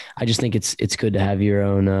 I just think it's good to have your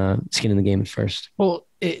own skin in the game first. Well,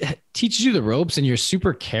 it teaches you the ropes, and you're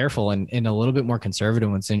super careful and a little bit more conservative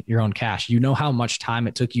when it's in your own cash. You know how much time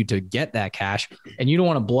it took you to get that cash, and you don't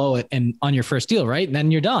want to blow it and on your first deal, right? And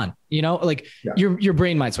then you're done. Your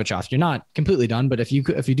brain might switch off. You're not completely done, but if you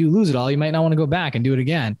do lose it all, you might not want to go back and do it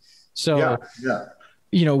again. So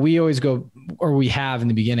we always go, or we have in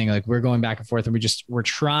the beginning, like we're going back and forth, and we're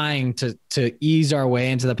trying to ease our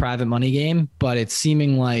way into the private money game, but it's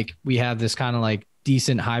seeming like we have this kind of like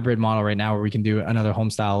decent hybrid model right now where we can do another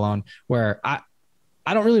home style loan, where I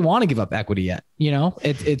don't really want to give up equity yet.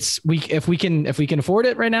 If we can afford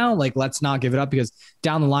it right now, like, let's not give it up, because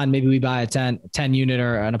down the line, maybe we buy a 10 unit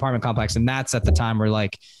or an apartment complex. And that's at the time where,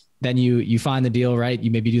 like, then you find the deal, right?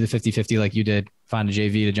 You maybe do the 50-50 like you did, find a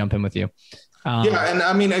JV to jump in with you. And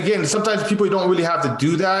I mean, again, sometimes people don't really have to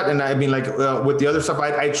do that. And I mean, like with the other stuff,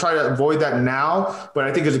 I try to avoid that now, but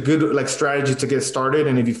I think it's a good like strategy to get started.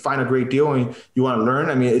 And if you find a great deal and you want to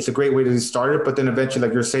learn, I mean, it's a great way to get started. But then eventually,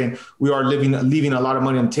 like you're saying, we are leaving a lot of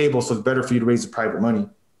money on the table. So it's better for you to raise the private money.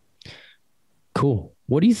 Cool.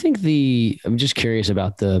 What do you think I'm just curious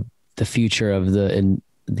about the future of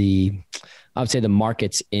I would say the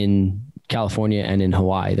markets in California and in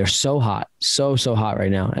Hawaii. They're so hot, so hot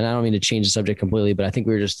right now. And I don't mean to change the subject completely, but I think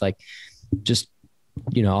we were just off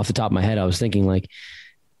the top of my head, I was thinking, like,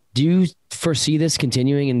 do you foresee this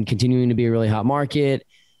continuing to be a really hot market?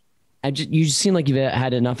 You just seem like you've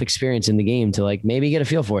had enough experience in the game to like maybe get a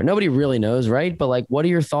feel for it. Nobody really knows, right? But like, what are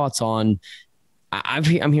your thoughts on, I'm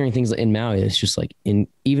hearing things in Maui, it's just like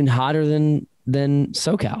even hotter than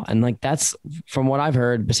SoCal. And like, that's from what I've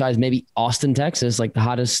heard, besides maybe Austin, Texas, like the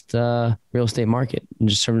hottest real estate market in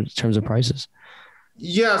just terms of prices.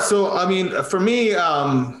 Yeah. So, I mean, for me,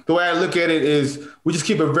 the way I look at it is we just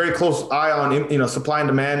keep a very close eye on, supply and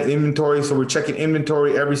demand, inventory. So we're checking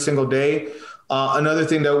inventory every single day. Another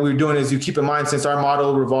thing that we're doing is, you keep in mind, since our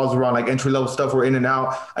model revolves around like entry level stuff, we're in and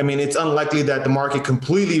out. I mean, it's unlikely that the market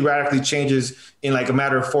completely radically changes in like a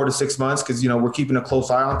matter of 4 to 6 months, because, we're keeping a close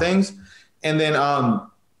eye on things. And then I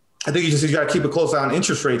think you got to keep a close eye on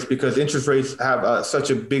interest rates, because interest rates have such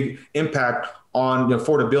a big impact on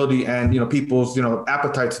affordability and, people's,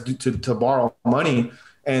 appetite to borrow money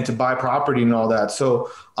and to buy property and all that. So,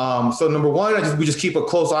 so number one, we just keep a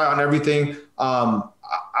close eye on everything.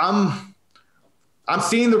 I'm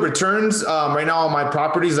seeing the returns right now on my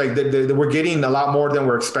properties. Like we're getting a lot more than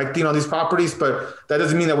we're expecting on these properties, but that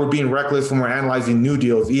doesn't mean that we're being reckless when we're analyzing new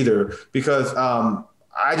deals either, because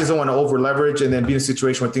I just don't want to over leverage and then be in a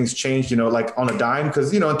situation where things change, like on a dime.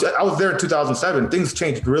 Because, I was there in 2007. Things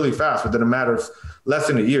changed really fast within a matter of less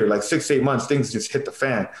than a year, like 6 to 8 months, things just hit the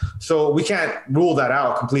fan. So we can't rule that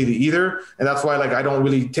out completely either. And that's why, like, I don't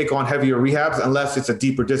really take on heavier rehabs unless it's a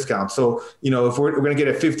deeper discount. So, if we're going to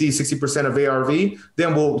get a 50, 60% of ARV,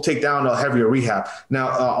 then we'll take down a heavier rehab.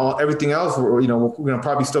 Now, everything else, we're going to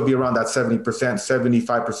probably still be around that 70%,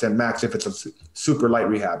 75% max if it's a super light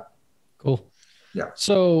rehab. Cool. Yeah.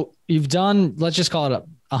 So you've done, let's just call it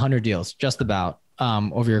 100 deals, just about,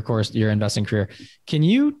 over your investing career. Can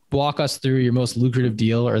you walk us through your most lucrative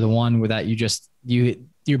deal, or the one where that you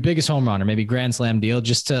your biggest home run, or maybe grand slam deal,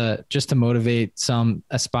 just to motivate some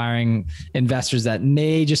aspiring investors that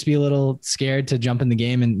may just be a little scared to jump in the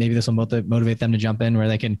game, and maybe this will motivate them to jump in where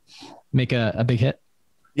they can make a big hit?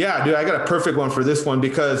 Yeah, dude, I got a perfect one for this one,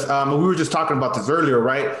 because we were just talking about this earlier,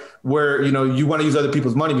 right? Where, you want to use other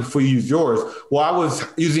people's money before you use yours. Well, I was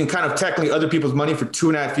using kind of technically other people's money for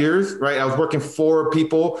 2.5 years, right? I was working for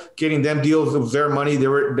people, getting them deals. It was their money. They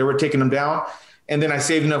were taking them down. And then I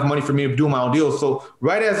saved enough money for me to do my own deals. So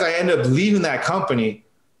right as I ended up leaving that company,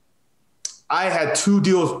 I had 2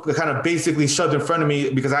 deals kind of basically shoved in front of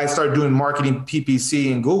me, because I started doing marketing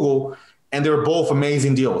PPC and Google, and they were both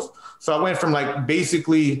amazing deals. So I went from like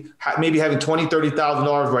basically maybe having $20,000,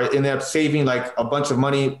 $30,000, right? Ended up saving like a bunch of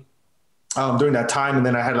money during that time. And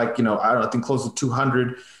then I had like, I think close to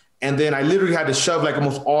 200. And then I literally had to shove like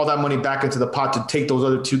almost all that money back into the pot to take those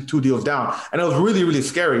other two deals down. And it was really, really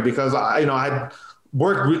scary, because I had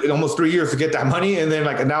worked almost 3 years to get that money. And then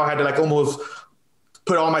like now I had to like almost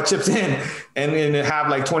put all my chips in and have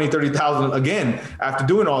like 20, 30,000 again after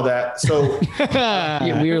doing all that. So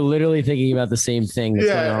we are literally thinking about the same thing that's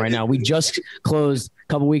going on right now. We just closed a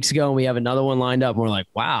couple of weeks ago, and we have another one lined up. And we're like,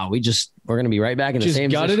 wow, we're We're going to be right back in the Just same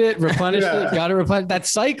gutted it, replenished Yeah. it, got to replenish that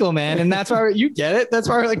cycle, man. And that's why you get it. That's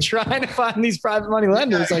why we're like trying to find these private money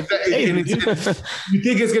lenders. Yeah, like, exactly. hey, And you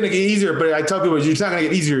think it's going to get easier, but I tell people it's not going to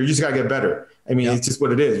get easier. You just got to get better. I mean, it's just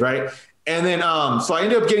what it is, right? And then, so I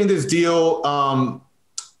ended up getting this deal.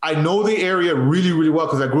 I know the area really, really well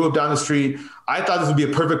because I grew up down the street. I thought this would be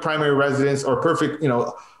a perfect primary residence or perfect,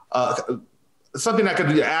 something I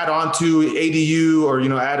could add on to ADU or,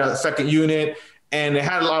 add a second unit. And it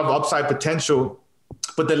had a lot of upside potential.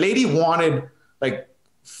 But the lady wanted like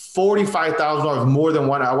 $45,000 more than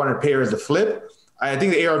what I wanted to pay her as a flip. I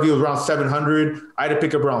think the ARV was around 700. I had to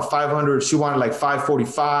pick up around 500. She wanted like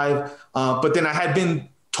 545. But then I had been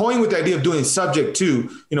toying with the idea of doing subject to,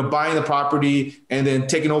 buying the property and then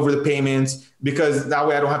taking over the payments, because that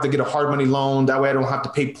way I don't have to get a hard money loan. That way I don't have to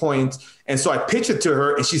pay points. And so I pitched it to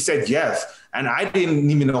her and she said yes. And I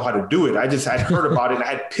didn't even know how to do it. I just had heard about it and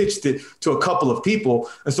I had pitched it to a couple of people.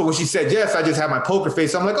 And so when she said yes, I just had my poker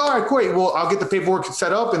face. I'm like, all right, great. Well, I'll get the paperwork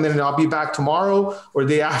set up and then I'll be back tomorrow or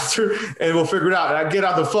the day after and we'll figure it out. And I get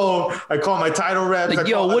on the phone, I call my title reps. Like,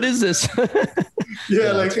 yo, what is this?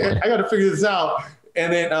 Yeah, like I got to figure this out.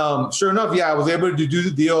 And then sure enough, I was able to do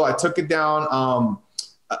the deal. I took it down.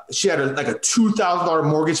 She had a $2,000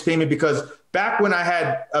 mortgage payment because back when I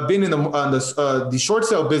had been in the short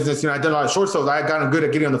sale business, I'd done a lot of short sales. I had gotten good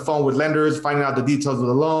at getting on the phone with lenders, finding out the details of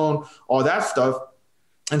the loan, all that stuff.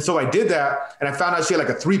 And so I did that. And I found out she had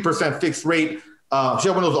like a 3% fixed rate. She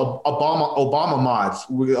had one of those Obama mods.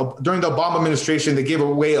 During the Obama administration, they gave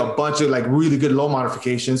away a bunch of like really good loan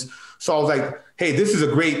modifications. So I was like, hey, this is a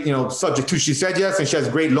great, subject to. She said yes, and she has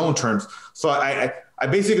great loan terms. So I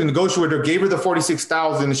basically negotiated with her, gave her the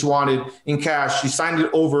 $46,000 she wanted in cash. She signed it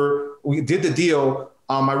over. We did the deal.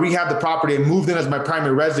 I rehabbed the property and moved in as my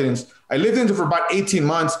primary residence. I lived in it for about 18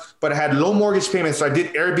 months, but I had low mortgage payments. So I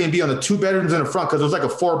did Airbnb on the 2 bedrooms in the front because it was like a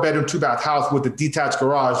 4-bedroom, 2-bath house with a detached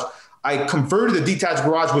garage. I converted the detached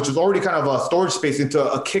garage, which was already kind of a storage space, into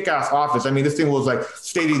a kick-ass office. I mean, this thing was like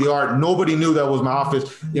state-of-the-art. Nobody knew that was my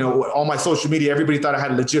office. All my social media, everybody thought I had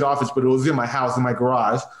a legit office, but it was in my house, in my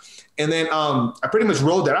garage. And then I pretty much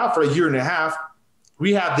rolled that out for a year and a half,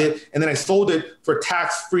 rehabbed it, and then I sold it for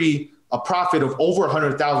tax-free, a profit of over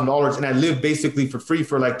 $100,000. And I lived basically for free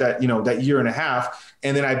for like that, that year and a half.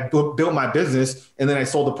 And then I built my business and then I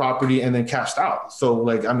sold the property and then cashed out. So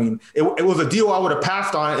like, I mean, it was a deal I would have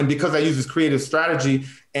passed on. And because I used this creative strategy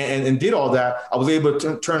and did all that, I was able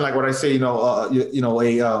to turn like what I say,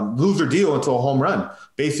 a loser deal into a home run,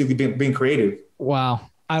 basically being creative. Wow.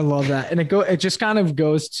 I love that. And it just kind of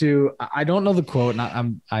goes to, I don't know the quote,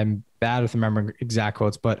 and I'm bad with remembering exact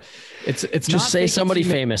quotes, but it's just say somebody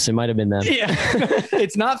famous. It might've been them. Yeah.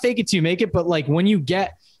 It's not fake it till you make it, but like when you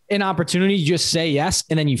get an opportunity, you just say yes,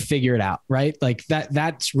 and then you figure it out. Right. Like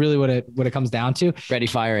that's really what it comes down to. Ready,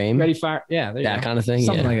 fire, aim. Ready, fire. Yeah. That kind of thing.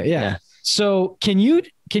 Something like that. Yeah. So can you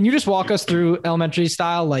just walk us through elementary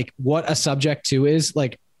style, like what a subject to is?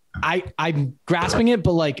 Like I'm grasping it,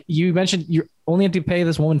 but like you mentioned, you only had to pay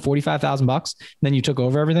this woman $45,000, then you took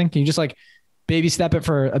over everything. Can you just like baby step it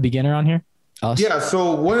for a beginner on here? Us? Yeah.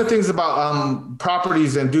 So one of the things about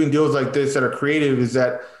properties and doing deals like this that are creative is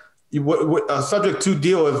that what a subject to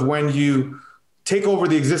deal is when you take over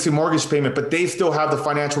the existing mortgage payment, but they still have the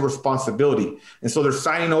financial responsibility. And so they're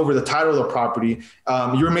signing over the title of the property.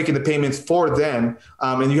 You're making the payments for them.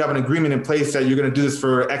 And you have an agreement in place that you're going to do this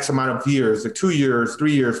for X amount of years, like 2 years,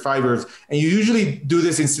 3 years, 5 years. And you usually do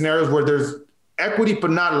this in scenarios where there's equity, but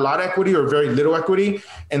not a lot of equity or very little equity.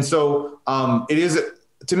 And so it is,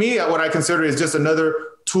 to me, what I consider is just another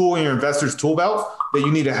tool in your investor's tool belt that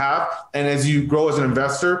you need to have. And as you grow as an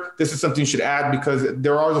investor, this is something you should add, because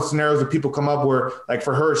there are those scenarios where people come up where, like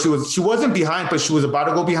for her, she wasn't behind, but she was about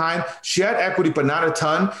to go behind. She had equity, but not a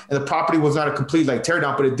ton. And the property was not a complete like tear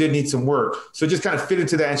down, but it did need some work. So it just kind of fit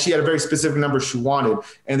into that. And she had a very specific number she wanted.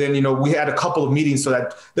 And then, we had a couple of meetings so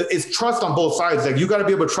that it's trust on both sides. Like you got to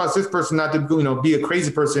be able to trust this person not to, be a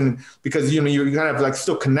crazy person, because, you're kind of like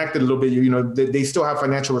still connected a little bit. They still have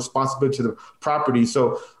financial responsibility to the property.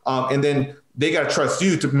 So, and then they got to trust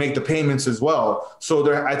you to make the payments as well.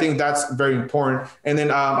 So I think that's very important. And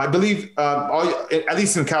then I believe at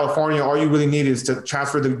least in California, all you really need is to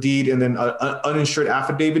transfer the deed and then an uninsured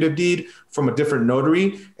affidavit of deed from a different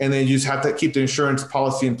notary. And then you just have to keep the insurance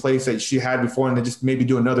policy in place that she had before, and then just maybe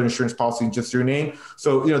do another insurance policy in just your name.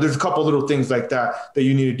 So, there's a couple little things like that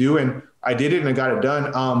you need to do. And I did it and I got it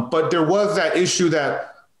done. But there was that issue that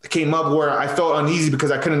came up where I felt uneasy because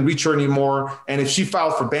I couldn't reach her anymore. And if she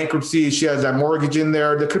filed for bankruptcy, she has that mortgage in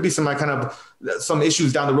there, there could be some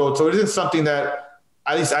issues down the road. So it isn't something that,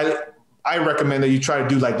 at least I recommend that you try to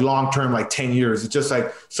do like long-term, like 10 years. It's just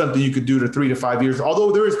like something you could do to 3 to 5 years.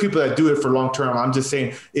 Although there is people that do it for long-term, I'm just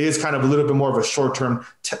saying it is kind of a little bit more of a short-term,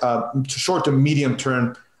 short to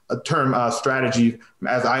medium-term strategy,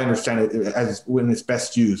 as I understand it, as when it's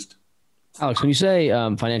best used. Alex, when you say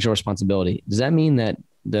financial responsibility, does that mean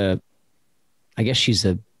that I guess she's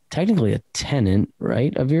technically a tenant,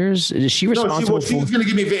 right, of yours? Is she responsible? No, she was going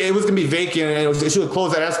to give me, it was going to be vacant, and she would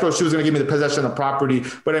close that escrow. She was going to give me the possession of the property.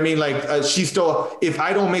 But I mean, like, she still, if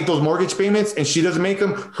I don't make those mortgage payments and she doesn't make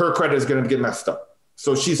them, her credit is going to get messed up.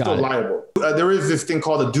 So she's still liable. There is this thing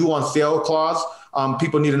called a due on sale clause.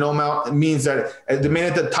 People need to know about. It means that the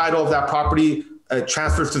minute the title of that property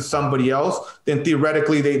transfers to somebody else, then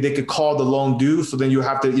theoretically they could call the loan due. So then you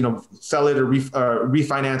have to, sell it or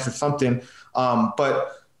refinance or something.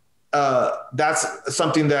 But that's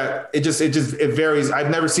something that it varies. I've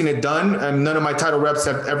never seen it done, and none of my title reps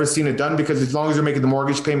have ever seen it done, because as long as you're making the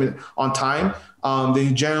mortgage payment on time,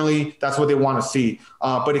 then generally that's what they want to see.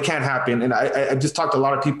 But it can happen. And I just talked to a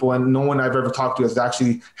lot of people, and no one I've ever talked to has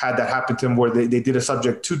actually had that happen to them, where they did a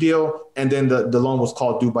subject to deal and then the loan was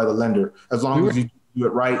called due by the lender. As long as you do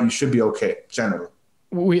it right, you should be okay generally.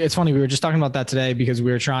 It's funny. We were just talking about that today because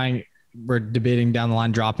we're debating down the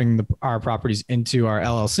line, dropping our properties into our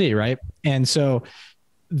LLC. Right. And so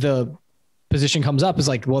the position comes up is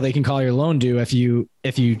like, well, they can call your loan due if you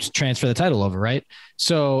transfer the title over. Right.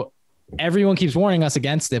 So everyone keeps warning us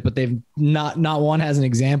against it, but they've not one has an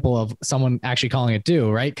example of someone actually calling it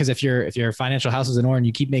due. Right. Cause if your financial house is in order and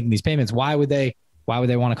you keep making these payments, why would they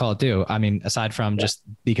want to call it due? I mean, aside from just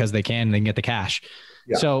because they can get the cash.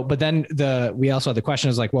 Yeah. So, but then we also had the question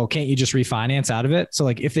is like, well, can't you just refinance out of it? So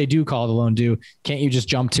like, if they do call the loan due, can't you just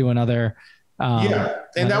jump to another?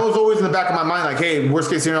 And that was always in the back of my mind, like, hey, worst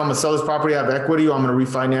case scenario, I'm gonna sell this property, I have equity, or I'm gonna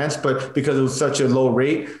refinance. But because it was such a low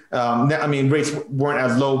rate, I mean, rates weren't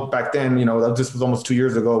as low back then. This was almost 2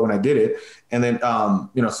 years ago when I did it, and then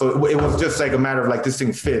so it was just like a matter of like, this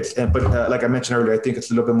thing fits. But like I mentioned earlier, I think it's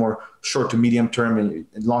a little bit more short to medium term, and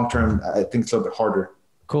long term, I think it's a little bit harder.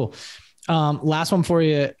 Cool. Last one for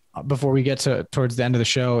you before we get towards the end of the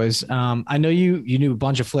show is, I know you knew a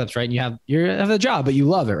bunch of flips, right? And you have a job, but you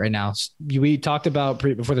love it right now. We talked about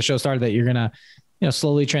before the show started that you're going to,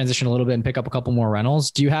 slowly transition a little bit and pick up a couple more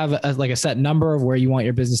rentals. Do you have a set number of where you want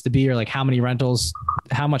your business to be, or like how many rentals,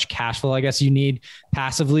 how much cash flow, I guess, you need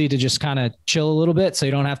passively to just kind of chill a little bit so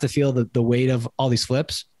you don't have to feel the weight of all these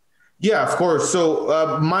flips? Yeah, of course.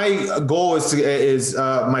 So my goal is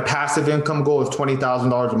my passive income goal is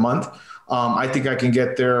 $20,000 a month. I think I can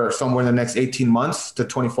get there somewhere in the next 18 months to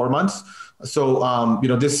 24 months. So,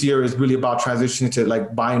 this year is really about transitioning to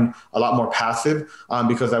like buying a lot more passive,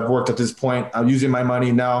 because I've worked at this point. I'm using my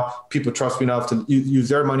money now. People trust me enough to use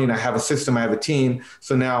their money, and I have a system, I have a team.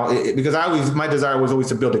 So now, because my desire was always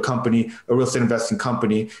to build a company, a real estate investing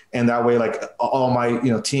company. And that way, like all my,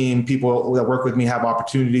 team, people that work with me have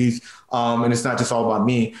opportunities. And it's not just all about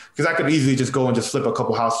me, because I could easily just go and just flip a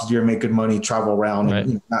couple houses a year, make good money, travel around, right,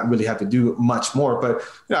 and not really have to do much more. But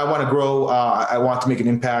I want to grow. I want to make an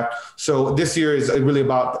impact. So this year is really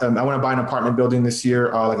about, I want to buy an apartment building this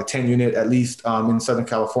year, like a 10 unit at least, in Southern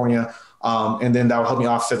California. And then that will help me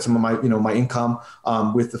offset some of my, my income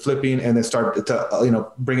with the flipping, and then start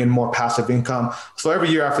to, bring in more passive income. So every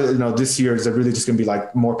year after, this year is really just going to be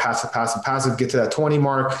like more passive, get to that 20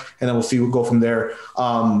 mark. And then we'll go from there.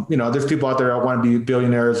 There's people out there that want to be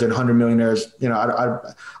billionaires and 100 millionaires.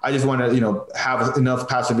 I just want to, have enough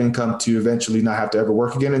passive income to eventually not have to ever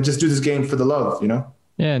work again and just do this game for the love, Yeah.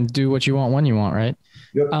 And do what you want when you want. Right.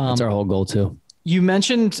 Yep. That's our whole goal too. You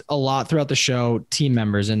mentioned a lot throughout the show, team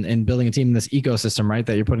members and building a team in this ecosystem, right,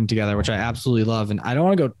 that you're putting together, which I absolutely love. And I don't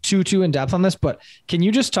want to go too in depth on this, but can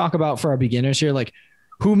you just talk about, for our beginners here, like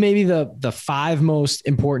who maybe the 5 most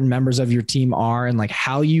important members of your team are, and like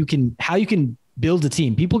how you can build a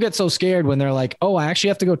team? People get so scared when they're like, oh, I actually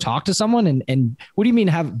have to go talk to someone. And what do you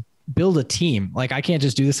mean build a team? Like, I can't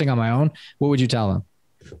just do this thing on my own. What would you tell them?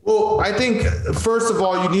 Well, I think first of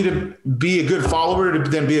all, you need to be a good follower to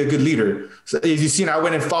then be a good leader. So as you've seen, I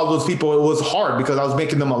went and followed those people. It was hard because I was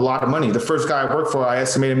making them a lot of money. The first guy I worked for, I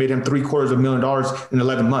estimated made him $750,000 in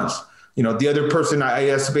 11 months. The other person I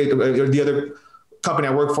estimated, the other company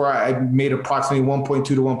I worked for, I made approximately 1.2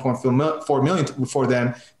 to 1.4 million for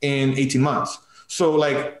them in 18 months. So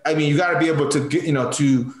you got to be able to get,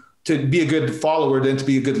 to to be a good follower than to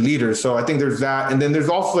be a good leader. So I think there's that. And then there's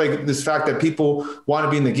also like this fact that people want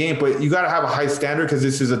to be in the game, but you got to have a high standard because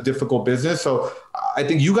this is a difficult business. So I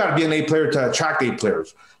think you got to be an A player to attract A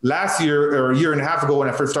players. Last year or a year and a half ago, when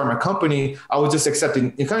I first started my company, I was just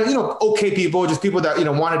accepting kind of, okay people, just people that,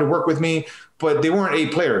 wanted to work with me, but they weren't A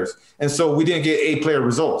players. And so we didn't get A player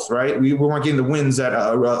results, right? We weren't getting the wins that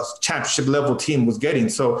a championship level team was getting.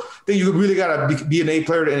 So then you really got to be an A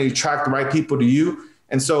player and attract the right people to you.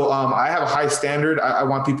 And so I have a high standard. I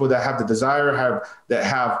want people that have the desire, that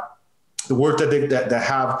have the work ethic, that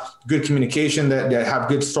have good communication, that have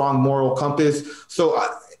good, strong moral compass. So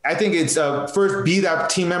I think it's first, be that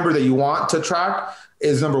team member that you want to attract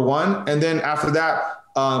is number one. And then after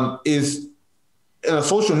that is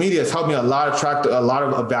social media has helped me attract a lot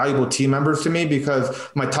of valuable team members to me, because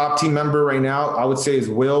my top team member right now, I would say, is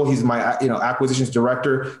Will. He's my acquisitions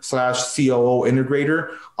director / COO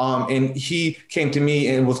integrator. And he came to me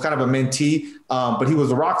and was kind of a mentee, but he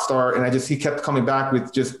was a rock star. And he kept coming back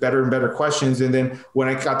with just better and better questions. And then when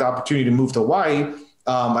I got the opportunity to move to Hawaii,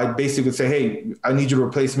 I basically would say, hey, I need you to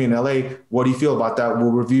replace me in LA. What do you feel about that?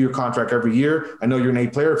 We'll review your contract every year. I know you're an A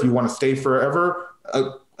player. If you want to stay forever,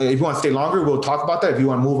 if you want to stay longer, we'll talk about that. If you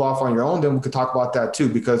want to move off on your own, then we could talk about that too.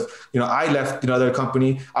 Because, I left another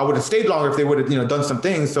company. I would have stayed longer if they would have, done some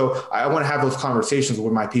things. So I want to have those conversations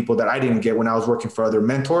with my people that I didn't get when I was working for other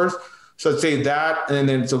mentors. So I'd say that. And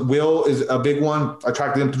then so Will is a big one. I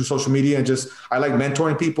attracted him through social media, and I like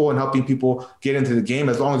mentoring people and helping people get into the game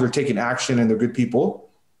as long as they're taking action and they're good people.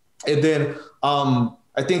 And then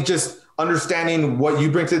I think just understanding what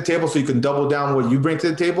you bring to the table so you can double down what you bring to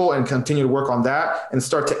the table and continue to work on that and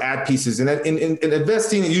start to add pieces. And in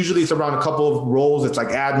investing, usually it's around a couple of roles. It's like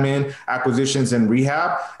admin, acquisitions, and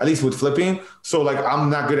rehab, at least with flipping. So like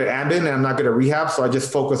I'm not good at admin and I'm not good at rehab. So I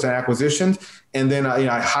just focus on acquisitions. And then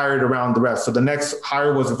I hired around the rest. So the next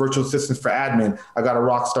hire was a virtual assistant for admin. I got a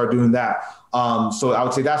rock star doing that. So I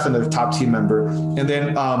would say that's another top team member. And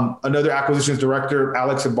then another acquisitions director,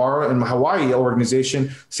 Alex Ibarra, in my Hawaii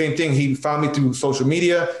organization, same thing. He found me through social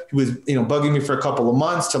media. He was, bugging me for a couple of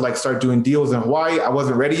months to start doing deals in Hawaii. I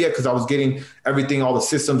wasn't ready yet because I was getting everything, all the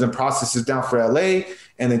systems and processes down for LA,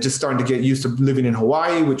 and then just starting to get used to living in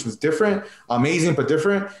Hawaii, which was different, amazing, but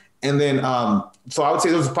different. And then, so I would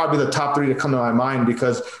say those are probably the top three that come to my mind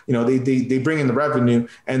because, they bring in the revenue,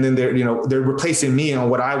 and then they're replacing me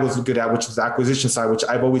on what I was good at, which is the acquisition side, which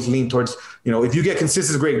I've always leaned towards. If you get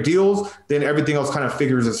consistent, great deals, then everything else kind of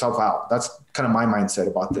figures itself out. That's kind of my mindset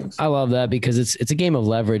about things. I love that because it's a game of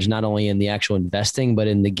leverage, not only in the actual investing, but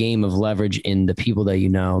in the game of leverage in the people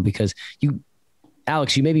that because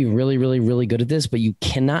Alex, you may be really, really, really good at this, but you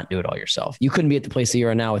cannot do it all yourself. You couldn't be at the place that you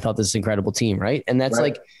are now without this incredible team, right? And that's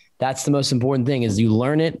right. That's the most important thing is you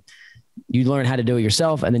learn it, you learn how to do it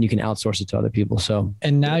yourself, and then you can outsource it to other people. So,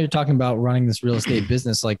 and now you're talking about running this real estate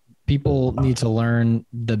business. Like people need to learn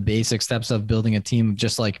the basic steps of building a team,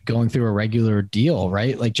 just like going through a regular deal,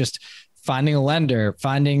 right? Like just finding a lender,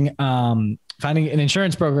 finding an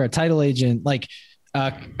insurance broker, a title agent, like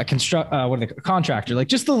a contractor, like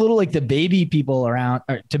just the little, like the baby people around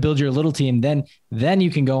to build your little team. Then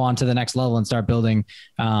you can go on to the next level and start building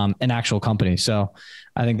an actual company. So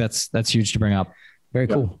I think that's huge to bring up. Very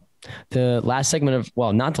cool. The last segment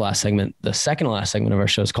not the last segment, the second to last segment of our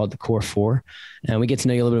show is called the Core Four. And we get to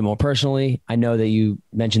know you a little bit more personally. I know that you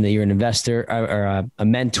mentioned that you're an investor or a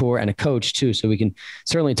mentor and a coach too. So we can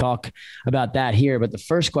certainly talk about that here. But the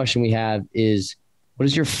first question we have is, what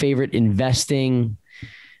is your favorite investing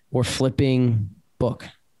or flipping book?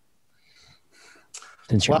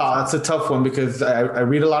 Wow, that's a tough one because I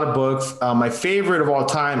read a lot of books. My favorite of all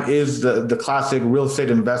time is the classic Real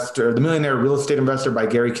Estate Investor, The Millionaire Real Estate Investor by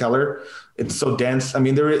Gary Keller. It's so dense. I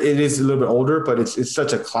mean, it is a little bit older, but it's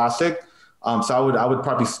such a classic. So I would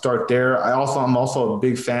probably start there. I'm also a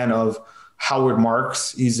big fan of Howard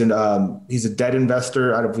Marks. He's a debt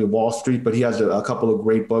investor out of Wall Street, but he has a couple of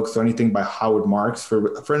great books. So anything by Howard Marks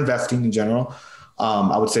for investing in general,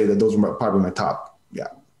 I would say that those are probably my top. Yeah.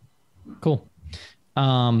 Cool.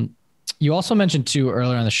 You also mentioned too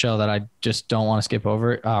earlier on the show that I just don't want to skip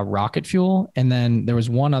over rocket fuel. And then there was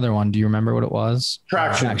one other one. Do you remember what it was?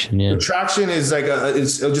 Traction. Yeah. Traction is like I'll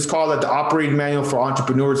just call it the operating manual for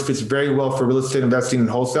entrepreneurs. Fits very well for real estate investing and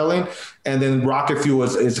wholesaling. And then rocket fuel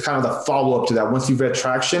is kind of the follow up to that. Once you've read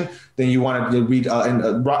Traction, then you want to read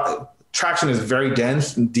Traction is very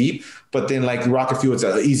dense and deep, but then like rocket fuel is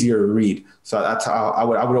easier to read. So that's how I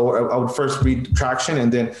would first read Traction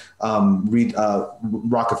and then read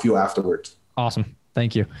rocket fuel afterwards. Awesome.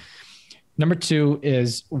 Thank you. Number 2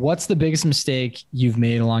 is, what's the biggest mistake you've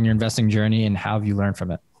made along your investing journey and how have you learned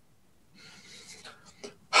from it?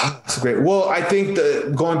 That's great. Well, I think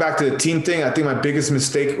going back to the team thing, I think my biggest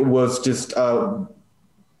mistake was just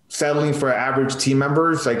settling for average team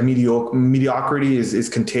members. Like mediocrity is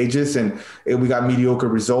contagious, and we got mediocre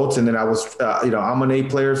results. And then I was, I'm an A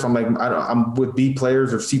player, so I'm like, I'm with B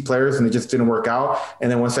players or C players, and it just didn't work out.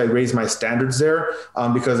 And then once I raised my standards there,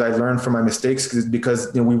 because I learned from my mistakes,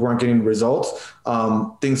 because we weren't getting results,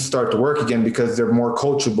 things start to work again because they're more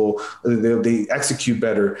coachable. They execute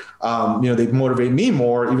better. They motivate me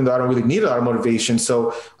more, even though I don't really need a lot of motivation.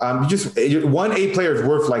 So one A player is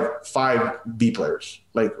worth like 5 B players.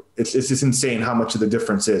 Like it's just insane how much of the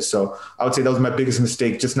difference is. So I would say that was my biggest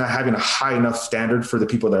mistake, just not having a high enough standard for the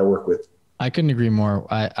people that I work with. I couldn't agree more.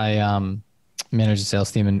 I manage a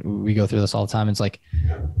sales team, and we go through this all the time. It's like,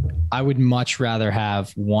 I would much rather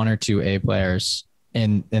have 1 or 2 A players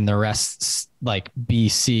and the rest like B,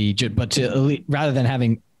 C, but rather than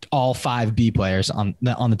having all 5 B players on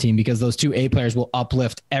the team, because those 2 A players will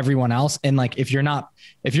uplift everyone else. And like, if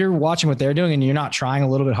you're watching what they're doing and you're not trying a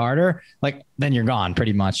little bit harder, like then you're gone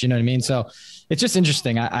pretty much. You know what I mean? So it's just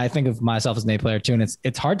interesting. I think of myself as an A player too. And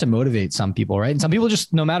it's hard to motivate some people, right? And some people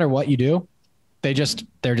just, no matter what you do, they're just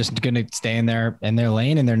going to stay in their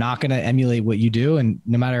lane, and they're not going to emulate what you do. And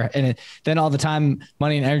no matter, then all the time,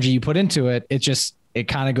 money and energy you put into it, it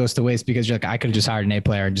kind of goes to waste, because you're like, I could have just hired an A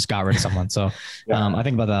player and just got rid of someone. So I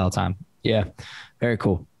think about that all the time. Yeah. Very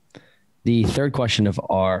cool. The third question of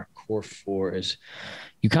our core 4 is,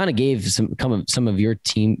 you kind of gave some of your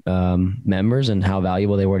team members and how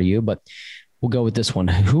valuable they were to you, but we'll go with this one.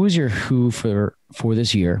 Who is your who for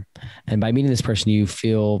this year? And by meeting this person, you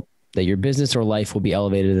feel that your business or life will be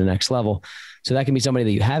elevated to the next level. So that can be somebody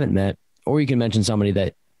that you haven't met, or you can mention somebody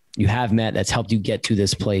that you have met that's helped you get to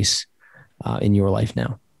this place in your life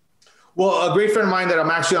now. Well, a great friend of mine that I'm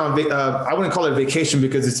actually on, I wouldn't call it a vacation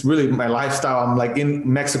because it's really my lifestyle. I'm like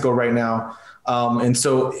in Mexico right now. And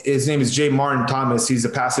so his name is Jay Martin Thomas. He's a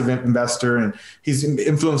passive investor, and he's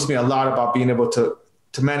influenced me a lot about being able to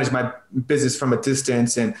manage my business from a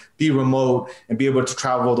distance and be remote and be able to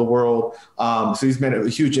travel the world. So he's been a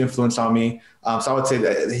huge influence on me. So I would say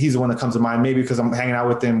that he's the one that comes to mind, maybe because I'm hanging out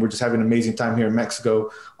with him. We're just having an amazing time here in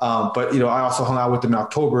Mexico. But I also hung out with him in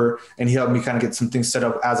October, and he helped me kind of get some things set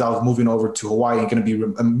up as I was moving over to Hawaii and going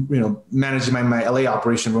to be, managing my LA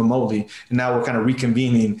operation remotely. And now we're kind of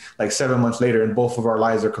reconvening like 7 months later, and both of our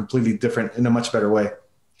lives are completely different in a much better way.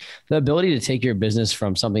 The ability to take your business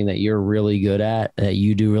from something that you're really good at, that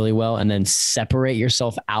you do really well, and then separate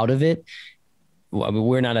yourself out of it. Well, I mean,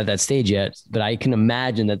 we're not at that stage yet, but I can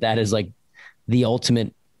imagine that is like the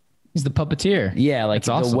ultimate. He's the puppeteer. Yeah. Like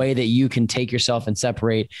the awesome. way that you can take yourself and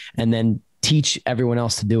separate and then teach everyone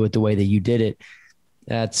else to do it the way that you did it.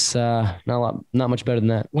 That's not much better than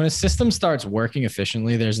that. When a system starts working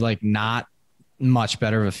efficiently, there's like not much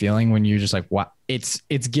better of a feeling when you're just like, what it's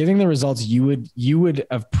giving the results you would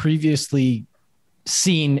have previously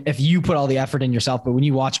seen if you put all the effort in yourself. But when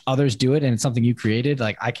you watch others do it and it's something you created,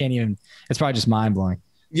 like it's probably just mind blowing.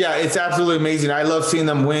 Yeah, it's absolutely amazing. I love seeing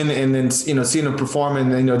them win, and then seeing them perform.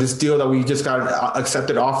 And this deal that we just got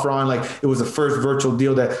accepted offer on, like it was the first virtual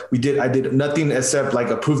deal that we did. I did nothing except like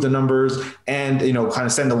approve the numbers and kind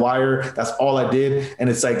of send the wire. That's all I did, and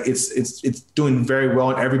it's like it's doing very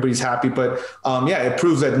well, and everybody's happy. But it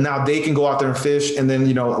proves that now they can go out there and fish, and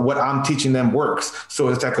then what I'm teaching them works. So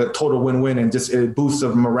it's like a total win-win, and just it boosts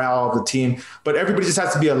the morale of the team. But everybody just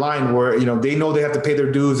has to be aligned where they know they have to pay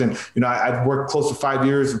their dues, and I've worked close to 5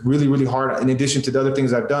 years. Really, really hard in addition to the other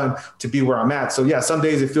things I've done to be where I'm at. So yeah, some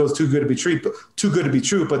days it feels too good to be true,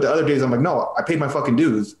 but the other days I'm like, no, I paid my fucking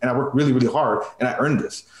dues and I worked really, really hard and I earned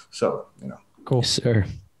this. So, Cool. Yes, sir.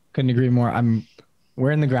 Couldn't agree more.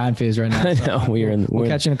 We're in the grind phase right now. So we'll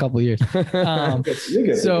catch you in a couple of years.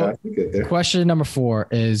 So question number 4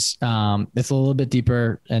 is, it's a little bit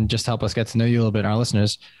deeper and just help us get to know you a little bit, our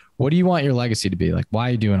listeners. What do you want your legacy to be? Like, why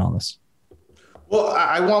are you doing all this? Well,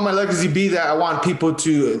 I want my legacy to be that I want people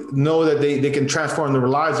to know that they can transform their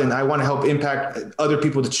lives, and I want to help impact other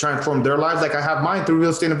people to transform their lives like I have mine through real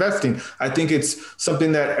estate investing. I think it's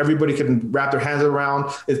something that everybody can wrap their hands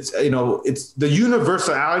around. It's, it's the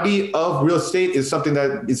universality of real estate is something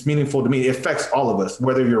that is meaningful to me. It affects all of us,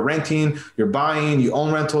 whether you're renting, you're buying, you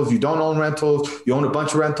own rentals, you don't own rentals, you own a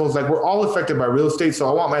bunch of rentals. Like we're all affected by real estate. So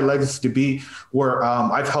I want my legacy to be where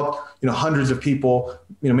I've helped, hundreds of people,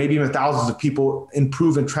 maybe even thousands of people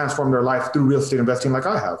improve and transform their life through real estate investing like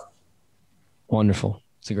I have. Wonderful.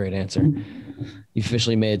 It's a great answer. You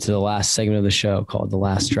officially made it to the last segment of the show called The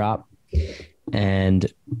Last Drop.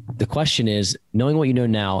 And the question is, knowing what you know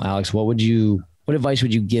now, Alex, what advice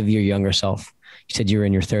would you give your younger self? You said you were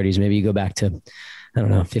in your 30s. Maybe you go back to,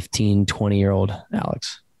 15, 20-year-old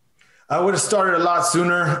Alex. I would have started a lot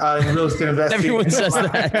sooner in real estate investing. Everyone says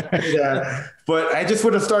that. Yeah, but I just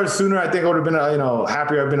would have started sooner. I think I would have been,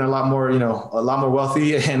 happier. I've been a lot more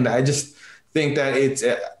wealthy. And I just think that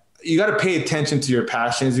you got to pay attention to your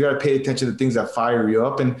passions. You got to pay attention to things that fire you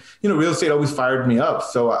up. And, real estate always fired me up.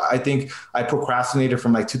 So I think I procrastinated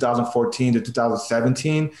from like 2014 to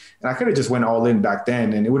 2017. And I could have just went all in back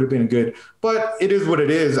then and it would have been good, but it is what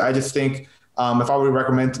it is. I just think, if I would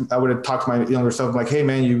recommend, I would have talked to my younger self like, hey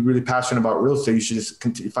man, you're really passionate about real estate. You should just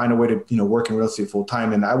find a way to, work in real estate full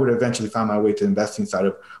time. And I would eventually find my way to the investing side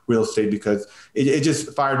of real estate because it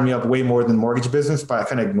just fired me up way more than mortgage business, but I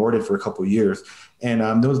kind of ignored it for a couple of years.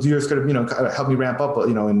 And those years could have, kind of helped me ramp up,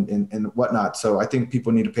 and whatnot. So I think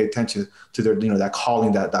people need to pay attention to their, that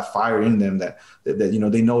calling, that fire in them that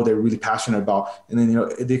they know they're really passionate about. And then,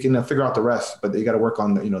 they can figure out the rest, but they got to work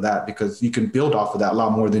on, that because you can build off of that a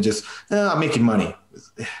lot more than just, I'm making money.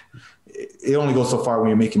 It only goes so far when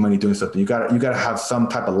you're making money doing something. You got to have some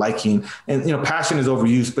type of liking, and passion is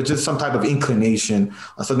overused, but just some type of inclination,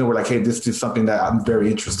 something where like, hey, this is something that I'm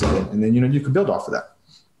very interested in, and then you can build off of that.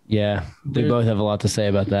 Yeah, we both have a lot to say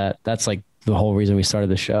about that. That's like the whole reason we started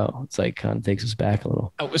the show. It's like kind of takes us back a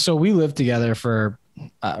little. So we lived together for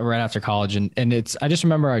right after college, and I just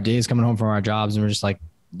remember our days coming home from our jobs, and we're just like,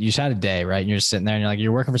 you just had a day, right? And you're just sitting there, and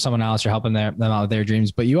you're working for someone else, you're helping them out with their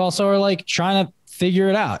dreams, but you also are like trying to figure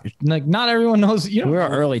it out. Like not everyone knows, we were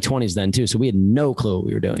early 20s then too, so we had no clue what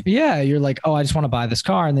we were doing. Yeah, you're like, oh, I just want to buy this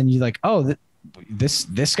car, and then you're like, oh,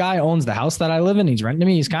 this guy owns the house that I live in. He's renting to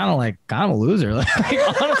me. He's kind of a loser. Like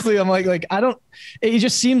honestly, I'm like, it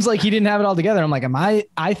just seems like he didn't have it all together. I'm like,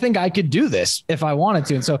 I think I could do this if I wanted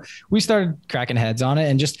to. And so we started cracking heads on it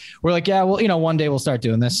and we're like, yeah, well, one day we'll start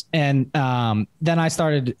doing this. And then I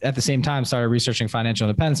started at the same time, researching financial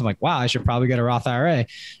independence. I'm like, wow, I should probably get a Roth IRA.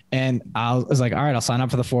 And I was like, all right, I'll sign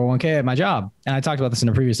up for the 401k at my job. And I talked about this in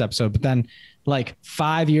a previous episode, but then like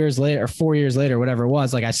 5 years later or 4 years later, whatever it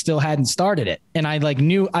was, like I still hadn't started it. And I like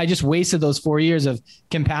knew I just wasted those 4 years of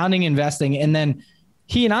compounding investing. And then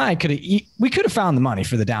he and I we could have found the money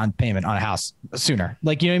for the down payment on a house sooner.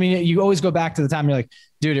 Like, you know what I mean? You always go back to the time you're like,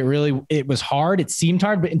 dude, it was hard. It seemed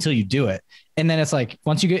hard, but until you do it. And then it's like,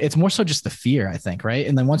 once you get, it's more so just the fear, I think. Right.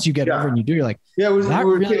 And then once you get over and you do, you're like, that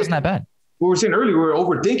really wasn't that bad. What we were saying earlier, we were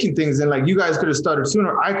overthinking things, and like you guys could have started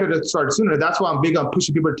sooner. I could have started sooner. That's why I'm big on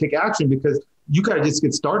pushing people to take action, because you got to just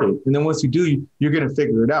get started. And then once you do, you're going to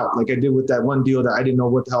figure it out. Like I did with that one deal that I didn't know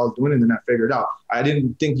what the hell I was doing. And then I figured it out. I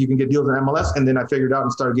didn't think you can get deals in MLS. And then I figured out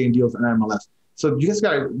and started getting deals in MLS. So you just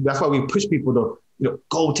that's why we push people to,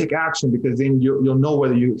 go take action, because then you'll know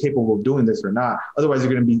whether you're capable of doing this or not. Otherwise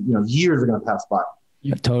you're going to be, years are going to pass by.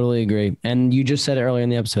 I totally agree. And you just said it earlier in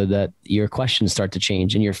the episode that your questions start to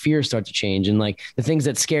change and your fears start to change. And like the things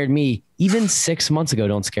that scared me even 6 months ago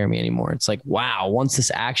don't scare me anymore. It's like, wow, once this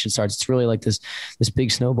action starts, it's really like this big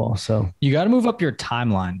snowball. So you got to move up your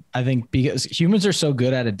timeline, I think, because humans are so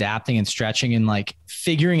good at adapting and stretching and like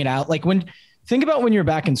figuring it out. Like think about when you're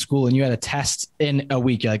back in school and you had a test in a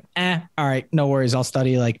week, you're like, all right, no worries. I'll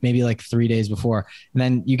study maybe 3 days before. And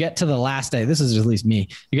then you get to the last day. This is at least me.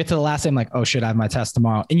 You get to the last day. I'm like, oh shit, I have my test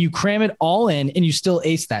tomorrow. And you cram it all in and you still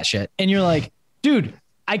ace that shit. And you're like, dude,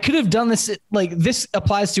 I could have done this. Like this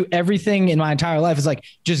applies to everything in my entire life. It's like,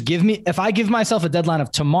 just if I give myself a deadline of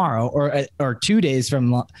tomorrow or 2 days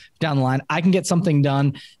from down the line, I can get something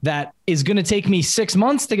done that is going to take me 6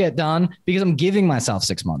 months to get done because I'm giving myself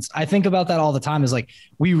 6 months. I think about that all the time, is like,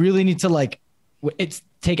 we really need to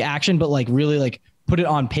take action, but really put it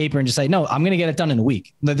on paper and just say, no, I'm going to get it done in a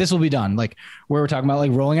week. This will be done. Like where we're talking about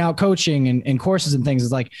rolling out coaching and courses and things,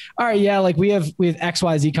 is like, all right, yeah, like we have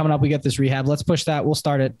XYZ coming up. We get this rehab. Let's push that. We'll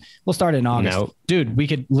start it in August. No. Dude, we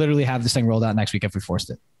could literally have this thing rolled out next week if we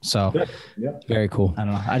forced it. So yeah. Very cool. I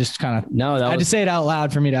don't know. I just kind of, I had to say it out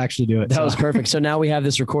loud for me to actually do it. That was perfect. So now we have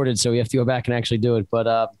this recorded, so we have to go back and actually do it.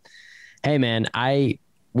 But hey man,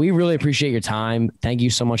 we really appreciate your time. Thank you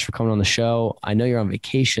so much for coming on the show. I know you're on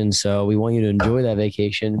vacation, so we want you to enjoy that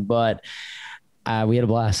vacation, but we had a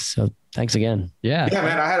blast. So thanks again. Yeah,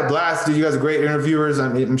 man, I had a blast. You guys are great interviewers.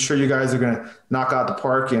 I'm sure you guys are going to knock out the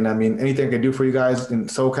park. And I mean, anything I can do for you guys in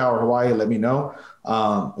SoCal or Hawaii, let me know.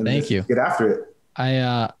 Thank you. Get after it.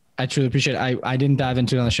 I truly appreciate it. I didn't dive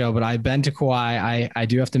into it on the show, but I've been to Kauai. I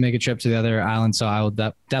do have to make a trip to the other islands, so I will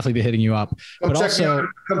definitely be hitting you up. Come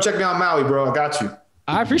check me out Maui, bro. I got you.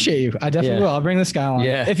 I appreciate you. I definitely will. I'll bring this guy on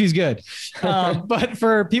if he's good. But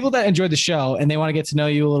for people that enjoyed the show and they want to get to know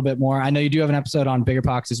you a little bit more, I know you do have an episode on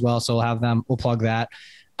BiggerPockets as well, so we'll plug that.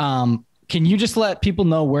 Can you just let people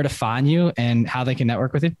know where to find you and how they can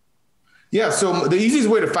network with you? Yeah. So the easiest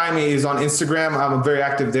way to find me is on Instagram. I'm very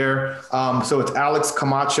active there. So it's Alex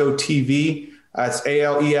Camacho TV. That's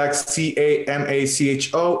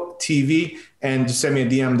ALEXCAMACHO TV. And just send me a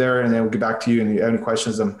DM there, and then we'll get back to you. And if you have any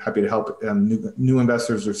questions, I'm happy to help new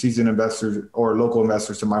investors or seasoned investors or local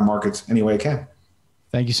investors to my markets any way I can.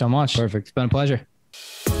 Thank you so much. Perfect. It's been a pleasure.